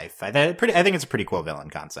nightmares to life. I think it's a pretty cool villain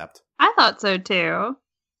concept. I thought so too.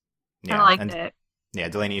 Yeah, I liked it. Yeah,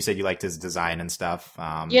 Delaney, you said you liked his design and stuff.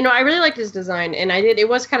 I really liked his design, and I did. It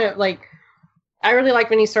was kind of like, I really liked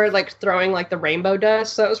when he started like throwing like the rainbow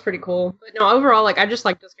dust. So that was pretty cool. But no, overall, like, I just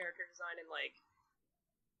liked this character design, and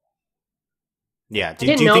Yeah. I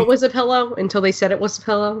didn't know it was a pillow until they said it was a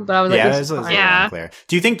pillow, but I was like, yeah, it's fine. Yeah, unclear.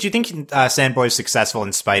 Do you think Sandboy's successful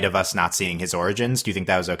in spite of us not seeing his origins? Do you think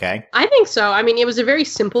that was okay? I think so. I mean, it was a very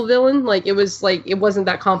simple villain. Like it wasn't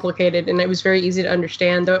that complicated, and it was very easy to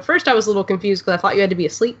understand. Though at first I was a little confused because I thought you had to be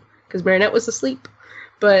asleep because Marinette was asleep,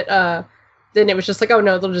 but then it was just like, oh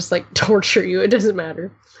no, they'll just like torture you. It doesn't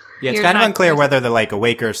matter. Yeah, it's kind of unclear whether they're like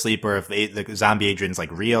awake or asleep, or if the zombie Adrian's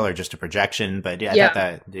like real or just a projection. But yeah, I thought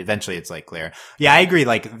that eventually it's like clear. Yeah, I agree.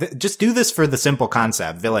 Like, just do this for the simple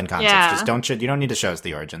concept, villain concepts. Yeah. Just you don't need to show us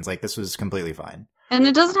the origins. Like, this was completely fine. And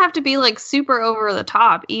it doesn't have to be like super over the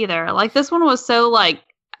top either. Like, this one was so like,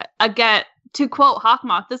 again, to quote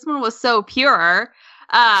Hawkmoth, this one was so pure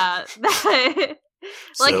that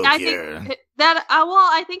like so I pure. think that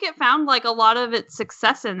I think it found like a lot of its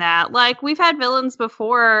success in that. Like, we've had villains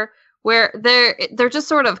before where they're just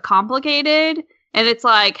sort of complicated, and it's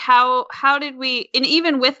like how did we, and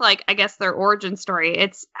even with like I guess their origin story,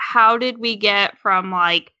 it's how did we get from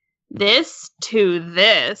like this to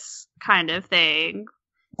this kind of thing.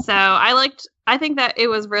 So I think that it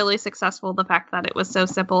was really successful, the fact that it was so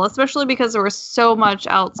simple, especially because there was so much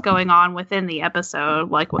else going on within the episode,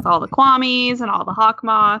 like with all the Kwamis and all the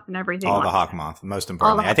Hawkmoth and everything. All the Hawkmoth, most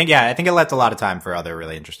importantly. I think it left a lot of time for other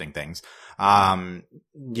really interesting things.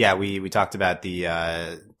 We talked about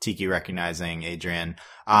the Tiki recognizing Adrian.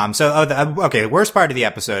 The worst part of the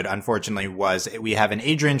episode, unfortunately, was we have an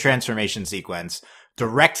Adrian transformation sequence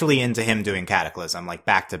directly into him doing Cataclysm, like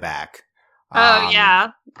back to back.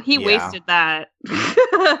 He wasted that.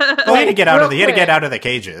 Well, he had to get out of the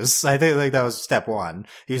cages. I think like that was step one.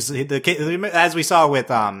 As we saw with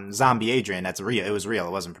zombie Adrian, that's real. It was real.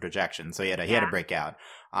 It wasn't projection. So he had to break out.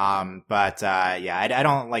 I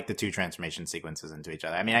don't like the two transformation sequences into each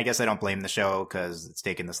other. I mean, I guess I don't blame the show because it's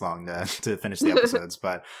taken this long to finish the episodes,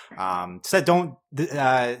 but,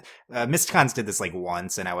 Mystcons did this like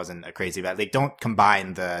once and I wasn't crazy about it. Like, don't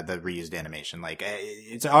combine the reused animation. Like,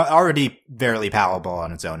 it's already barely palatable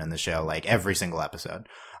on its own in the show, like every single episode.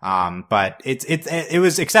 But it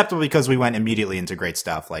was acceptable because we went immediately into great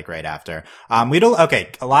stuff, like right after. A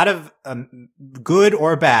lot of, good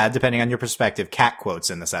or bad, depending on your perspective, cat quotes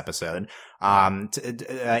in this episode.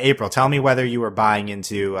 April, tell me whether you were buying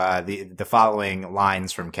into, the following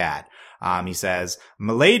lines from Cat. He says,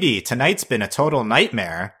 "Milady, tonight's been a total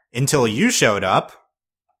nightmare until you showed up."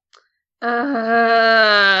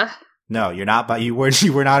 No, you're not, but you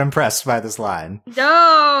were not impressed by this line.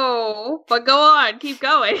 No, but go on, keep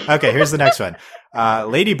going. Okay, here's the next one.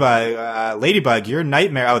 Ladybug, your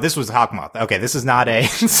nightmare. Oh, this was Hawkmoth. Okay, this is not a.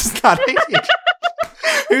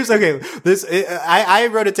 I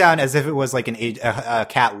wrote it down as if it was like a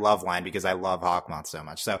cat love line because I love Hawkmoth so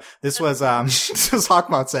much. So this was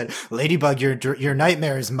Hawkmoth said, "Ladybug, your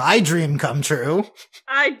nightmare is my dream come true."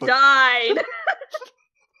 I died.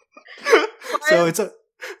 So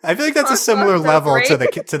I feel like that's a similar level to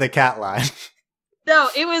the cat line. No,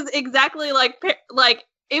 it was exactly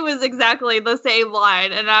it was exactly the same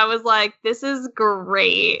line, and I was like, "This is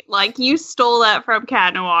great! Like, you stole that from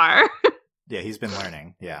Cat Noir." Yeah, he's been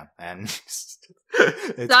learning. Yeah, and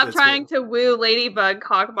stop trying to woo Ladybug,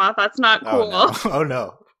 Hawkmoth. That's not cool. Oh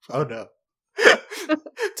no!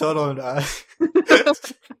 Total.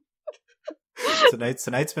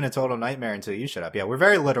 Tonight's been a total nightmare until you shut up. Yeah, we're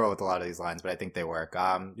very literal with a lot of these lines, but I think they work.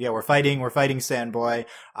 We're fighting Sandboy.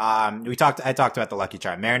 I talked about the Lucky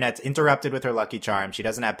Charm. Marinette's interrupted with her Lucky Charm. She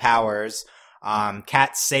doesn't have powers.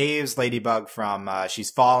 Cat saves Ladybug from,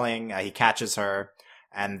 she's falling. He catches her.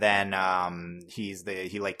 And then, he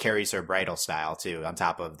like carries her bridal style too on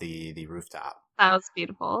top of the rooftop. That was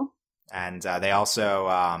beautiful. And, they also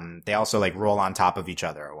like roll on top of each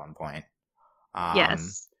other at one point.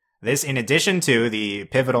 Yes. This, in addition to the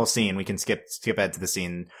pivotal scene, we can skip ahead to the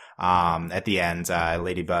scene, at the end.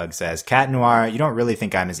 Ladybug says, "Cat Noir, you don't really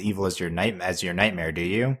think I'm as evil as your nightmare, do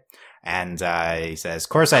you?" And, he says,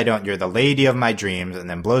 "Course I don't. You're the lady of my dreams," and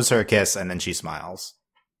then blows her a kiss, and then she smiles.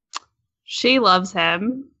 She loves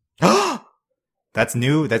him. That's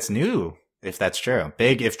new. If that's true.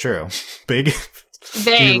 Big, if true. Big.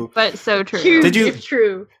 Vague, but so true. Huge, if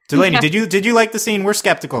true. Delaney, did you like the scene? We're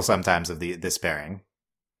skeptical sometimes of this pairing.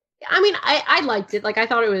 I mean, I liked it. Like, I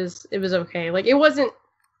thought it was okay. Like, it wasn't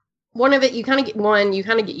one of it. You kind of get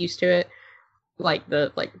used to it, like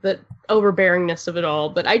the overbearingness of it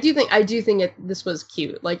all. But I do think this was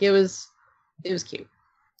cute. Like, it was cute.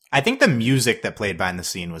 I think the music that played behind the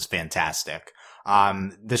scene was fantastic.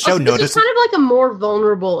 The show also, noticed this is kind of like a more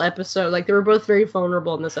vulnerable episode. Like they were both very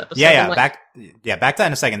vulnerable in this episode. Yeah, like, back to that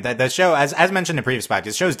in a second. The show, as mentioned in previous podcasts,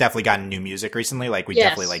 the show's definitely gotten new music recently. Like we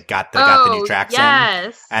definitely like got the new tracks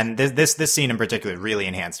in, and this scene in particular really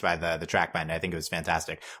enhanced by the track band. I think it was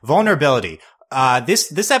fantastic. Vulnerability.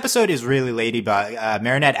 This episode is really Ladybug,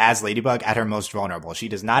 Marinette as Ladybug at her most vulnerable. She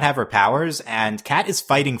does not have her powers, and Kat is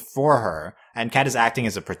fighting for her, and Kat is acting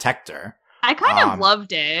as a protector. I kind of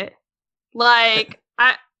loved it. I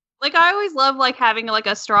always love like having like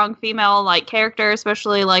a strong female like character,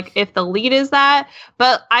 especially like if the lead is that.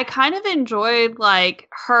 But I kind of enjoyed like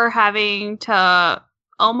her having to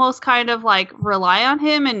almost kind of like rely on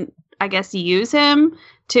him and I guess use him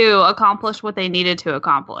to accomplish what they needed to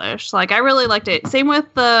accomplish. Like I really liked it. Same with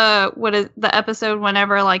the episode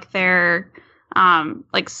whenever like they're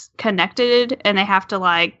connected and they have to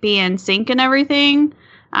like be in sync and everything.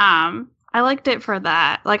 I liked it for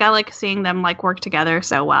that. Like, I like seeing them, like, work together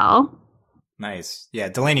so well. Nice. Yeah,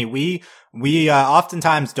 Delaney, we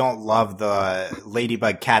oftentimes don't love the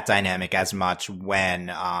Ladybug-Cat dynamic as much when,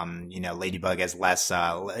 Ladybug is less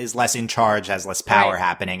in charge, has less power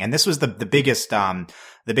happening. And this was the biggest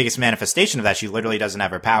manifestation of that. She literally doesn't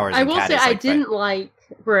have her powers. I will say I didn't like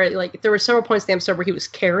where, like, there were several points in the episode where he was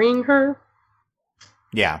carrying her.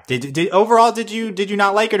 Yeah. Overall, did you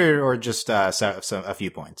not like it or just a few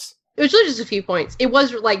points? It was really just a few points. It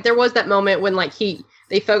was like there was that moment when like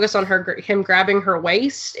they focus on him grabbing her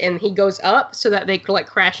waist and he goes up so that they could like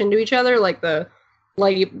crash into each other, like the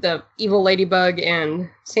evil Ladybug and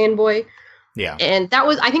Sandboy. Yeah, and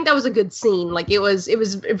I think that was a good scene. Like it was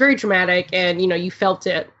very dramatic and you felt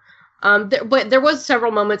it. But there was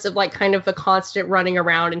several moments of like kind of the constant running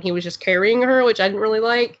around and he was just carrying her, which I didn't really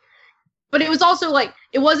like. But it was also like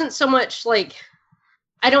it wasn't so much like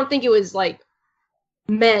I don't think it was like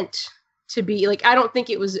meant to be like I don't think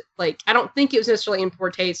it was necessarily in poor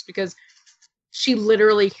taste because she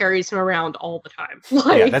literally carries him around all the time.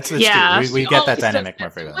 Like, yeah, that's true. We get that dynamic more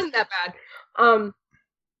frequently. It wasn't that bad.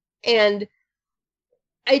 And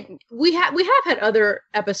we have had other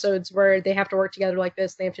episodes where they have to work together like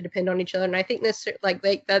this. They have to depend on each other, and I think this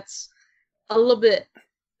that's a little bit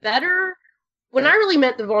better. When I really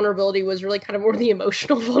meant the vulnerability was really kind of more the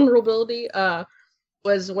emotional vulnerability.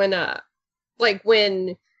 Was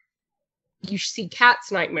when you see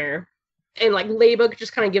Kat's nightmare and like Ladybug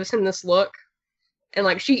just kind of gives him this look and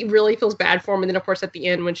like she really feels bad for him, and then of course at the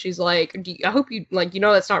end when she's like I hope you like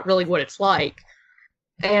that's not really what it's like,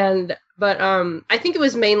 but I think it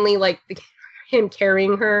was mainly like him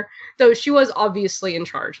carrying her, though she was obviously in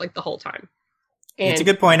charge like the whole time. And it's a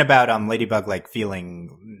good point about Ladybug like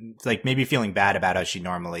feeling like maybe feeling bad about how she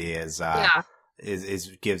normally is.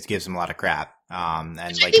 Gives him a lot of crap. And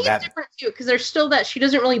which like I think that it's different too, because there's still that she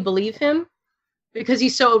doesn't really believe him because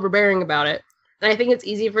he's so overbearing about it. And I think it's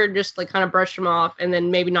easy for her to just like kind of brush him off and then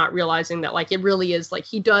maybe not realizing that like it really is like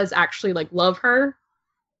he does actually like love her.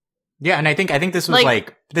 Yeah, and I think this was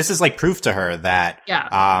this is like proof to her that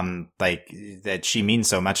that she means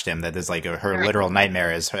so much to him, that there's like her literal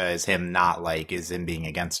nightmare is him not like is him being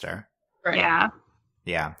against her. Right. Yeah.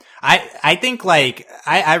 Yeah. I think like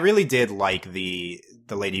I really did like the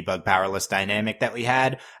Ladybug powerless dynamic that we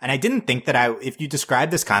had. And I didn't think that if you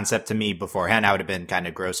described this concept to me beforehand, I would have been kind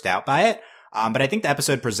of grossed out by it. But I think the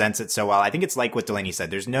episode presents it so well. I think it's like what Delaney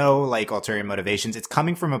said. There's no like ulterior motivations. It's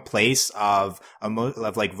coming from a place of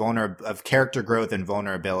character growth and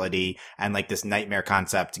vulnerability, and like this nightmare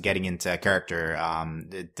concept getting into character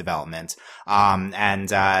development.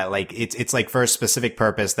 Like it's like for a specific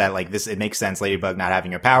purpose that like this, it makes sense. Ladybug not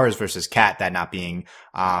having her powers versus Cat that not being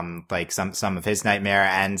like some of his nightmare,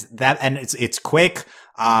 and it's quick.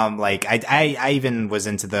 I even was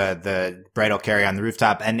into the bridal carry on the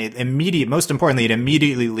rooftop, and most importantly, it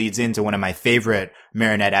immediately leads into one of my favorite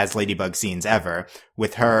Marinette as Ladybug scenes ever,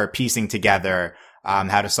 with her piecing together,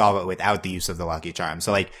 how to solve it without the use of the Lucky Charm.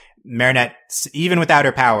 So like, Marinette, even without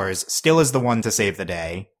her powers, still is the one to save the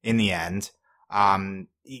day in the end.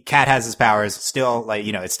 Cat has his powers, still like,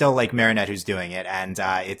 it's still like Marinette who's doing it, and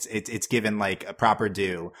it's given like a proper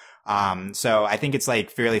due. So I think it's like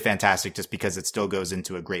fairly fantastic just because it still goes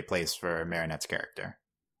into a great place for Marinette's character.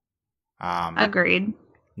 Agreed.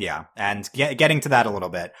 Yeah, and getting to that a little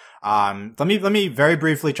bit. Let me very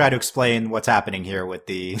briefly try to explain what's happening here with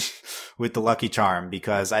the Lucky Charm,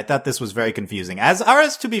 because I thought this was very confusing.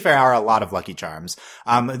 As to be fair, are a lot of Lucky Charms.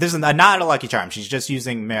 There's not a Lucky Charm. She's just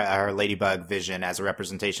using her Ladybug vision as a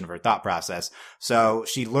representation of her thought process. So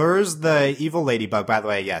she lures the evil Ladybug. By the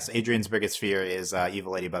way, yes, Adrian's biggest fear is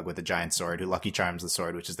evil Ladybug with a giant sword, who Lucky Charms the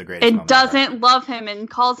sword, which is the greatest. It doesn't love him and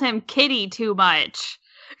calls him Kitty too much.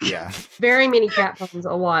 Yeah. Very many cat puns,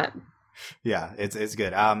 a lot. Yeah, it's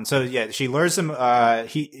good. So yeah, she lures him.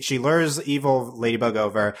 She lures evil Ladybug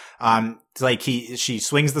over. She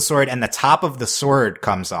swings the sword, and the top of the sword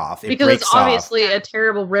comes off. Because it's obviously a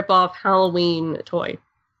terrible rip-off Halloween toy.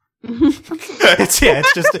 It's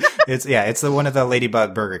one of the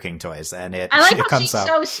Ladybug Burger King toys, and I like how comes she's up.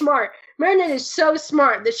 so smart. Marinette is so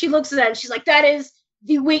smart that she looks at that and she's like, "That is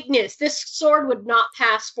the weakness. This sword would not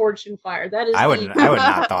pass Fortune Fire. That is." I would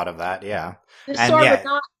not thought of that. Yeah, this sword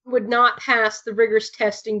would not pass the rigorous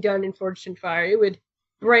testing done in Fortune Fire. It would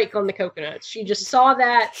break on the coconuts. She just saw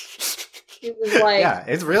that. It was like, yeah,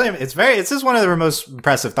 it's just one of the most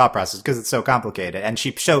impressive thought processes because it's so complicated. And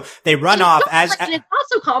they run off as, and it's not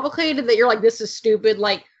so complicated that you're like, this is stupid.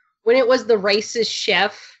 Like when it was the racist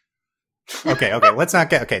chef. Okay, let's not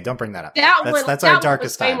get, don't bring that up. That's our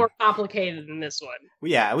darkest time. Way more complicated than this one.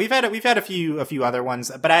 Yeah, we've had a few other ones,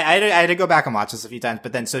 but I had to go back and watch this a few times.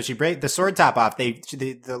 But then, so she breaks the sword top off.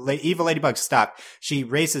 The evil Ladybug stuck. She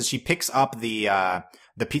picks up the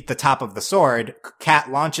top of the sword. Cat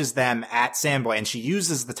launches them at Sandboy, and she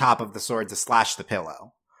uses the top of the sword to slash the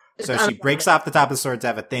pillow. So she breaks off the top of the sword to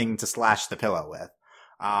have a thing to slash the pillow with.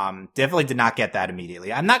 Definitely did not get that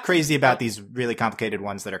immediately. I'm not crazy about these really complicated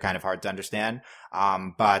ones that are kind of hard to understand.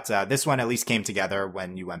 But this one at least came together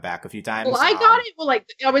when you went back a few times. Well, I got it. Well, like,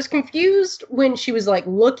 I was confused when she was like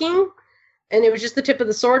looking and it was just the tip of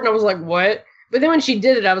the sword and I was like, what? But then when she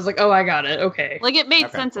did it, I was like, oh, I got it. Okay. Like, it made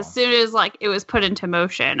sense as soon as, like, it was put into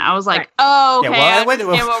motion. I was like, oh, okay, I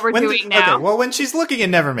understand what we're doing now. Okay, well, when she's looking, it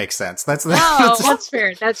never makes sense. That's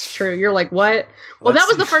fair. That's true. You're like, what? Well, that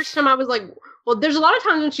was the first time I was like, well, there's a lot of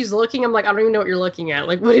times when she's looking, I'm like, I don't even know what you're looking at.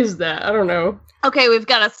 Like, what is that? I don't know. Okay, we've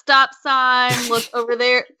got a stop sign. Look over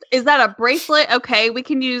there. Is that a bracelet? Okay, we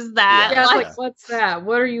can use that. Yeah, like, what's that?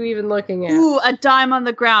 What are you even looking at? Ooh, a dime on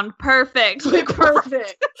the ground. Perfect.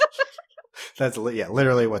 Perfect. That's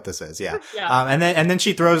literally what this is. Yeah. And then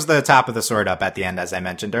she throws the top of the sword up at the end, as I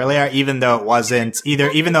mentioned earlier, even though it wasn't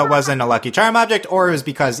a Lucky Charm object, or it was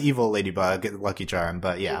because evil Ladybug Lucky Charm.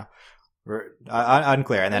 But yeah,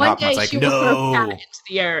 unclear. And then Hawkmoth's like, no, throw Cat into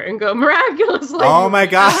the air and go Miraculous Ladybug. Oh my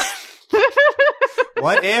god.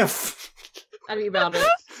 What if? How do you about it?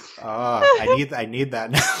 Oh, I need that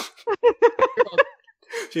now.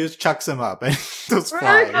 She just chucks him up and goes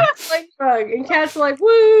flying. And Cat's like,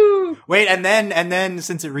 woo! Wait, and then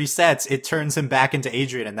since it resets, it turns him back into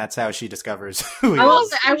Adrian, and that's how she discovers who he is. I will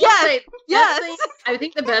say, yes. I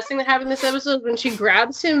think the best thing that happened in this episode is when she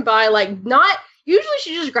grabs him by, like, not... Usually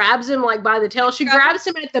she just grabs him, like, by the tail. She grabs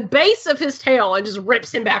him at the base of his tail and just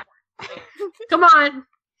rips him back. Come on.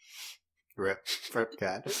 Rip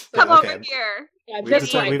Cat. Come over here. Yeah,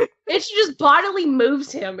 she just bodily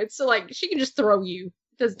moves him. It's so, like, she can just throw you.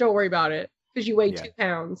 Just don't worry about it because you weigh 2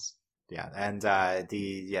 pounds. Yeah, and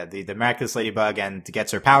the Miraculous Ladybug and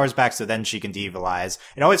gets her powers back, so then she can de-evilize.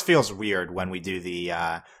 It always feels weird when we do the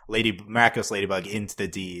Miraculous Ladybug into the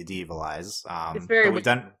de-evilize. It's very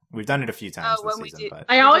weird. We've done it a few times this season. But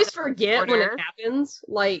I always forget when it happens.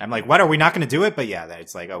 Like, I'm like, what, are we not going to do it? But yeah,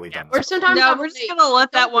 it's like, oh, we've done it. Or sometimes we're just going to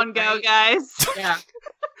let that one go, guys. Yeah.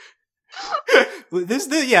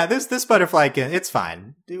 This butterfly it's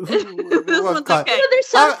fine. This one's okay.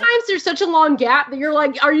 There's such a long gap that you're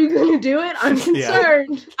like, are you going to do it? I'm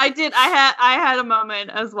concerned. Yeah. I had a moment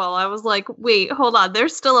as well. I was like, wait, hold on.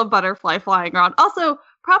 There's still a butterfly flying around. Also,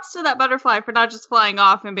 props to that butterfly for not just flying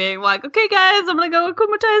off and being like, okay, guys, I'm going to go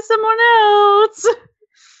akumatize someone else.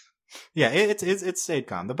 Yeah, it's stayed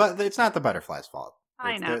calm. It's not the butterfly's fault.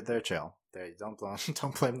 I know. They're chill. Don't blame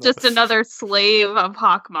them. Just another slave of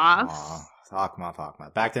Hawkmoth.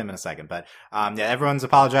 Hawkmoth. Back to him in a second. But, everyone's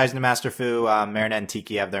apologizing to Master Fu. Marinette and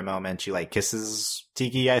Tiki have their moment. She, like, kisses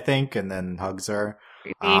Tiki, I think, and then hugs her.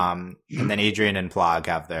 And then Adrian and Plog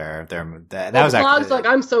have their that was actually... Plog's like,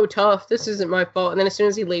 I'm so tough. This isn't my fault. And then as soon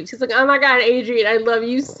as he leaves, he's like, oh my god, Adrian, I love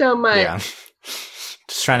you so much. Yeah.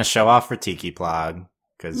 Just trying to show off for Tiki, Plog.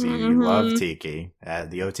 Because you love Tiki,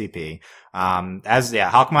 the OTP.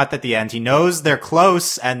 Hawkmoth at the end, he knows they're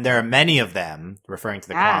close and there are many of them, referring to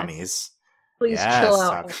the Kwamis. Please chill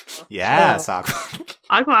out.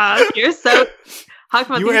 Hawkmoth, you're so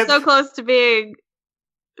close to being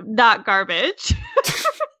not garbage.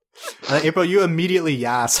 April, you immediately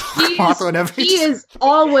Hawkmoth whenever he is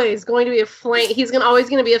always going to be always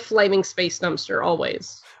going to be a flaming space dumpster,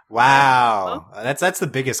 always. Wow, that's the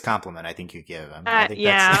biggest compliment I think you give him. I think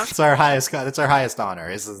that's our highest honor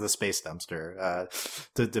is the space dumpster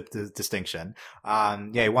distinction.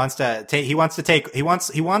 He wants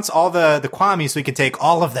all the Kwami so he can take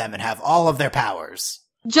all of them and have all of their powers.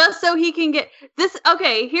 Just so he can get this.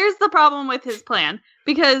 Okay, here's the problem with his plan,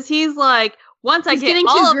 because he's like, once I He's get getting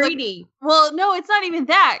all too of greedy. well, no, it's not even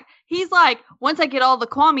that. He's like, once I get all the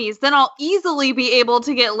Kwamis, then I'll easily be able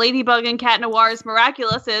to get Ladybug and Cat Noir's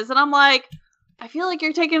Miraculouses. And I'm like, I feel like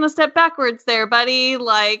you're taking a step backwards there, buddy.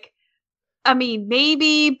 Like, I mean,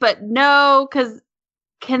 maybe, but no, because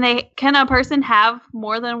can a person have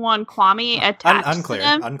more than one Kwami attached to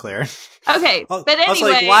them? Unclear. Okay, but anyway. I was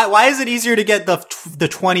like, why is it easier to get the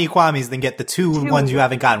 20 Kwamis than get the two ones you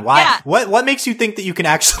haven't gotten? Why? Yeah. What makes you think that you can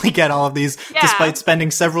actually get all of these despite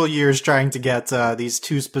spending several years trying to get these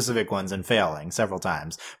two specific ones and failing several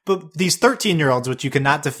times? But these 13-year-olds, which you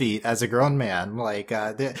cannot defeat as a grown man, like,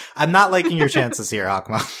 I'm not liking your chances here,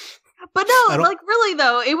 Hakma. But no, like, really,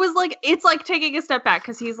 though, it's like taking a step back,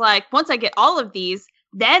 because he's like, once I get all of these,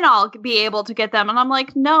 then I'll be able to get them. And I'm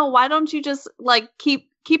like, no, why don't you just, like, keep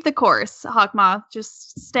the course, Hawkmoth?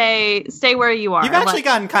 Just stay where you are. You've actually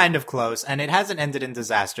gotten kind of close, and it hasn't ended in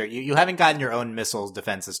disaster. You haven't gotten your own missiles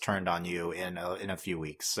defenses turned on you in a few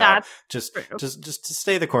weeks. So That's just true. just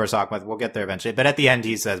stay the course, Hawkmoth. We'll get there eventually. But at the end,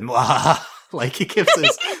 he says, like, he gives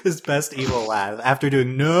his best evil laugh after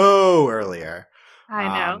doing no earlier. I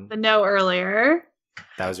know. The no earlier.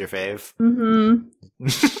 That was your fave? Mm-hmm.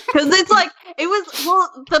 Because it's like, it was,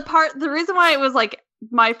 well, the reason why it was like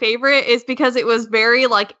my favorite is because it was very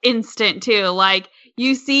like instant too. Like,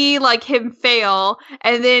 you see like him fail,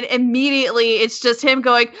 and then immediately it's just him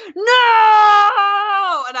going, no!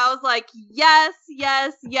 And I was like, yes,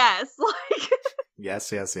 yes, yes. Like,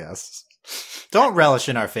 Yes. Don't relish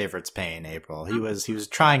in our favorite's pain, April. He was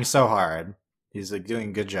trying so hard. He's like doing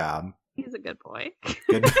a good job. He's a good boy.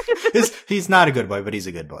 He's not a good boy, but he's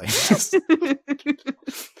a good boy.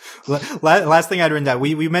 Last thing I'd written down,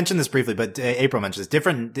 we mentioned this briefly, but April mentioned this.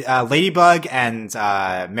 Different, Ladybug and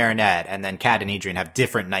Marinette, and then Cat and Adrian have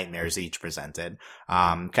different nightmares each presented.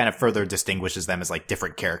 Kind of further distinguishes them as like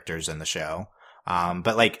different characters in the show.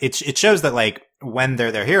 But like it shows that like when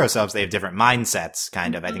they're their hero selves, they have different mindsets,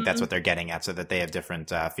 kind of. I think that's what they're getting at, so that they have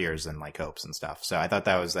different fears and like hopes and stuff. So I thought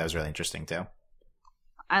that was really interesting too.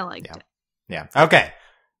 I liked it. Yeah. Okay.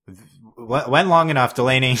 Went long enough,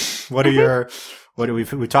 Delaney. We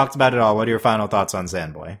talked about it all. What are your final thoughts on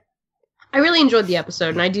Sandboy? I really enjoyed the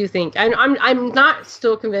episode, and I do think I'm not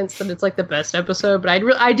still convinced that it's like the best episode, but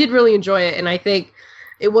I did really enjoy it, and I think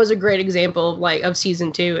it was a great example of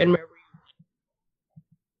season 2 and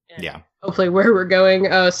hopefully where we're going.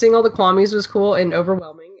 Seeing all the Kwamis was cool and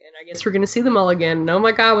overwhelming, and I guess we're gonna see them all again. And oh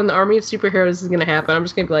my god, when the army of superheroes is gonna happen, I'm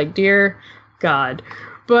just gonna be like, dear God.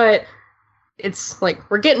 But it's like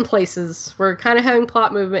we're getting places. We're kind of having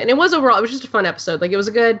plot movement, and it was just a fun episode. Like, it was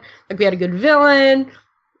a good, like, we had a good villain.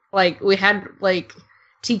 Like, we had like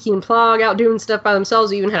Tiki and Plog out doing stuff by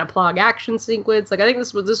themselves. We even had a Plog action sequence. Like, I think it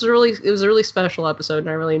was a really special episode, and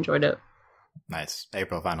I really enjoyed it. Nice.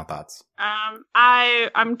 April, final thoughts.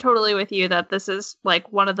 I'm totally with you that this is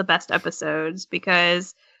like one of the best episodes,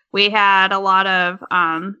 because we had a lot of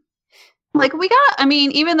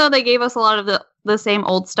even though they gave us a lot of the same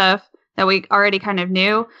old stuff that we already kind of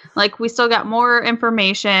knew, like, we still got more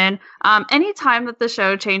information. Anytime that the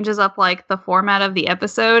show changes up like the format of the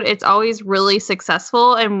episode, it's always really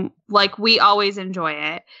successful, and like, we always enjoy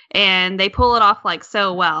it, and they pull it off like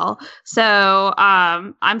so well. So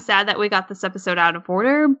I'm sad that we got this episode out of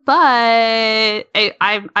order, but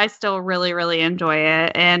I still really, really enjoy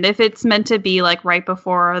it. And if it's meant to be like right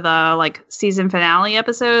before the like season finale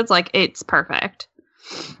episodes, like, it's perfect.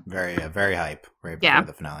 Very hype right before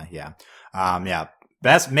the finale.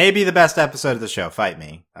 Maybe the best episode of the show. Fight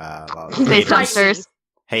me. Space dumpsters.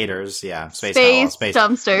 Haters, yeah. Space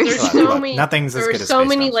dumpsters. There's so many. Nothing's as good as so space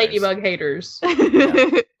many dumpsters. Ladybug haters.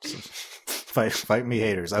 Yeah. Fight me,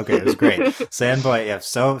 haters. Okay, it was great. Sandboy, yeah,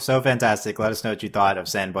 so fantastic. Let us know what you thought of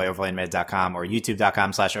Sandboy, overlyanimated.com or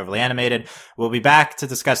youtube.com/overlyanimated. We'll be back to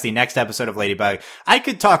discuss the next episode of Ladybug. I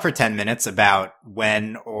could talk for 10 minutes about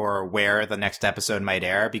when or where the next episode might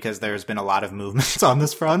air, because there's been a lot of movements on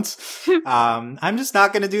this front. I'm just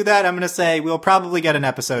not going to do that. I'm going to say we'll probably get an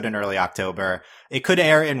episode in early October. It could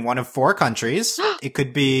air in one of 4 countries. It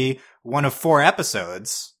could be one of 4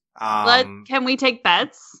 episodes. Can we take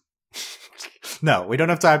bets? No, we don't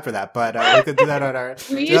have time for that, but we could do that on our,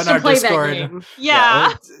 we used to play Discord. That game.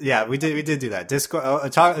 Yeah. We did do that.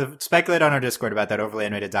 Discord, speculate on our Discord about that,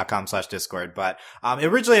 overlyanimated.com/Discord. But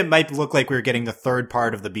originally it might look like we were getting the 3rd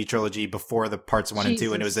part of the B trilogy before the parts 1 and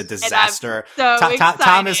 2, and it was a disaster.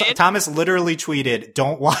 Thomas literally tweeted,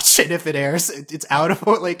 "Don't watch it if it airs. It's out of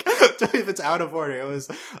if it's out of order." It was,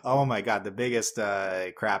 oh my god, the biggest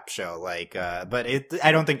crap show. But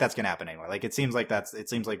I don't think that's gonna happen anymore. Like, it seems like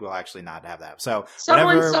we'll actually not have that have. So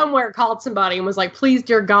someone somewhere called somebody and was like, "Please,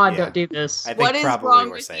 dear God, don't do this." I think what is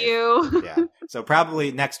wrong with safe. you? Yeah. So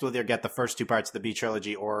probably next we'll either get the first 2 parts of the B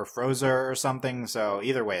trilogy or Frozer or something. So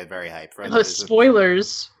either way, very hype.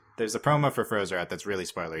 Spoilers. There's a promo for Frozer out that's really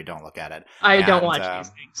spoilery. Don't look at it. I don't watch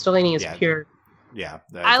these things. Delaney is pure. Yeah.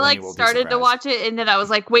 I started to watch it and then I was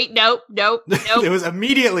like, wait, nope. It was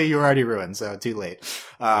immediately you were already ruined, so too late.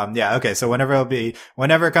 Okay. So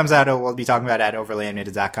whenever it comes out, we'll be talking about it at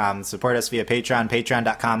overlyanimated.com. Support us via Patreon,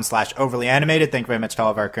 patreon.com/overlyanimated. Thank you very much to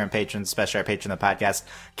all of our current patrons, especially our patron of the podcast,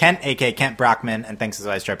 Kent, aka Kent Brockman, and thanks as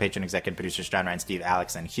always to our patron executive producers, John Ryan, Steve,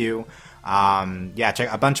 Alex, and Hugh.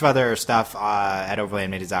 Check a bunch of other stuff at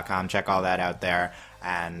overlyanimated.com. Check all that out there.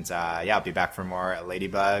 And I'll be back for more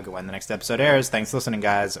Ladybug when the next episode airs. Thanks for listening,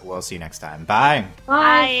 guys. We'll see you next time. Bye.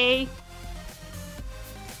 Bye.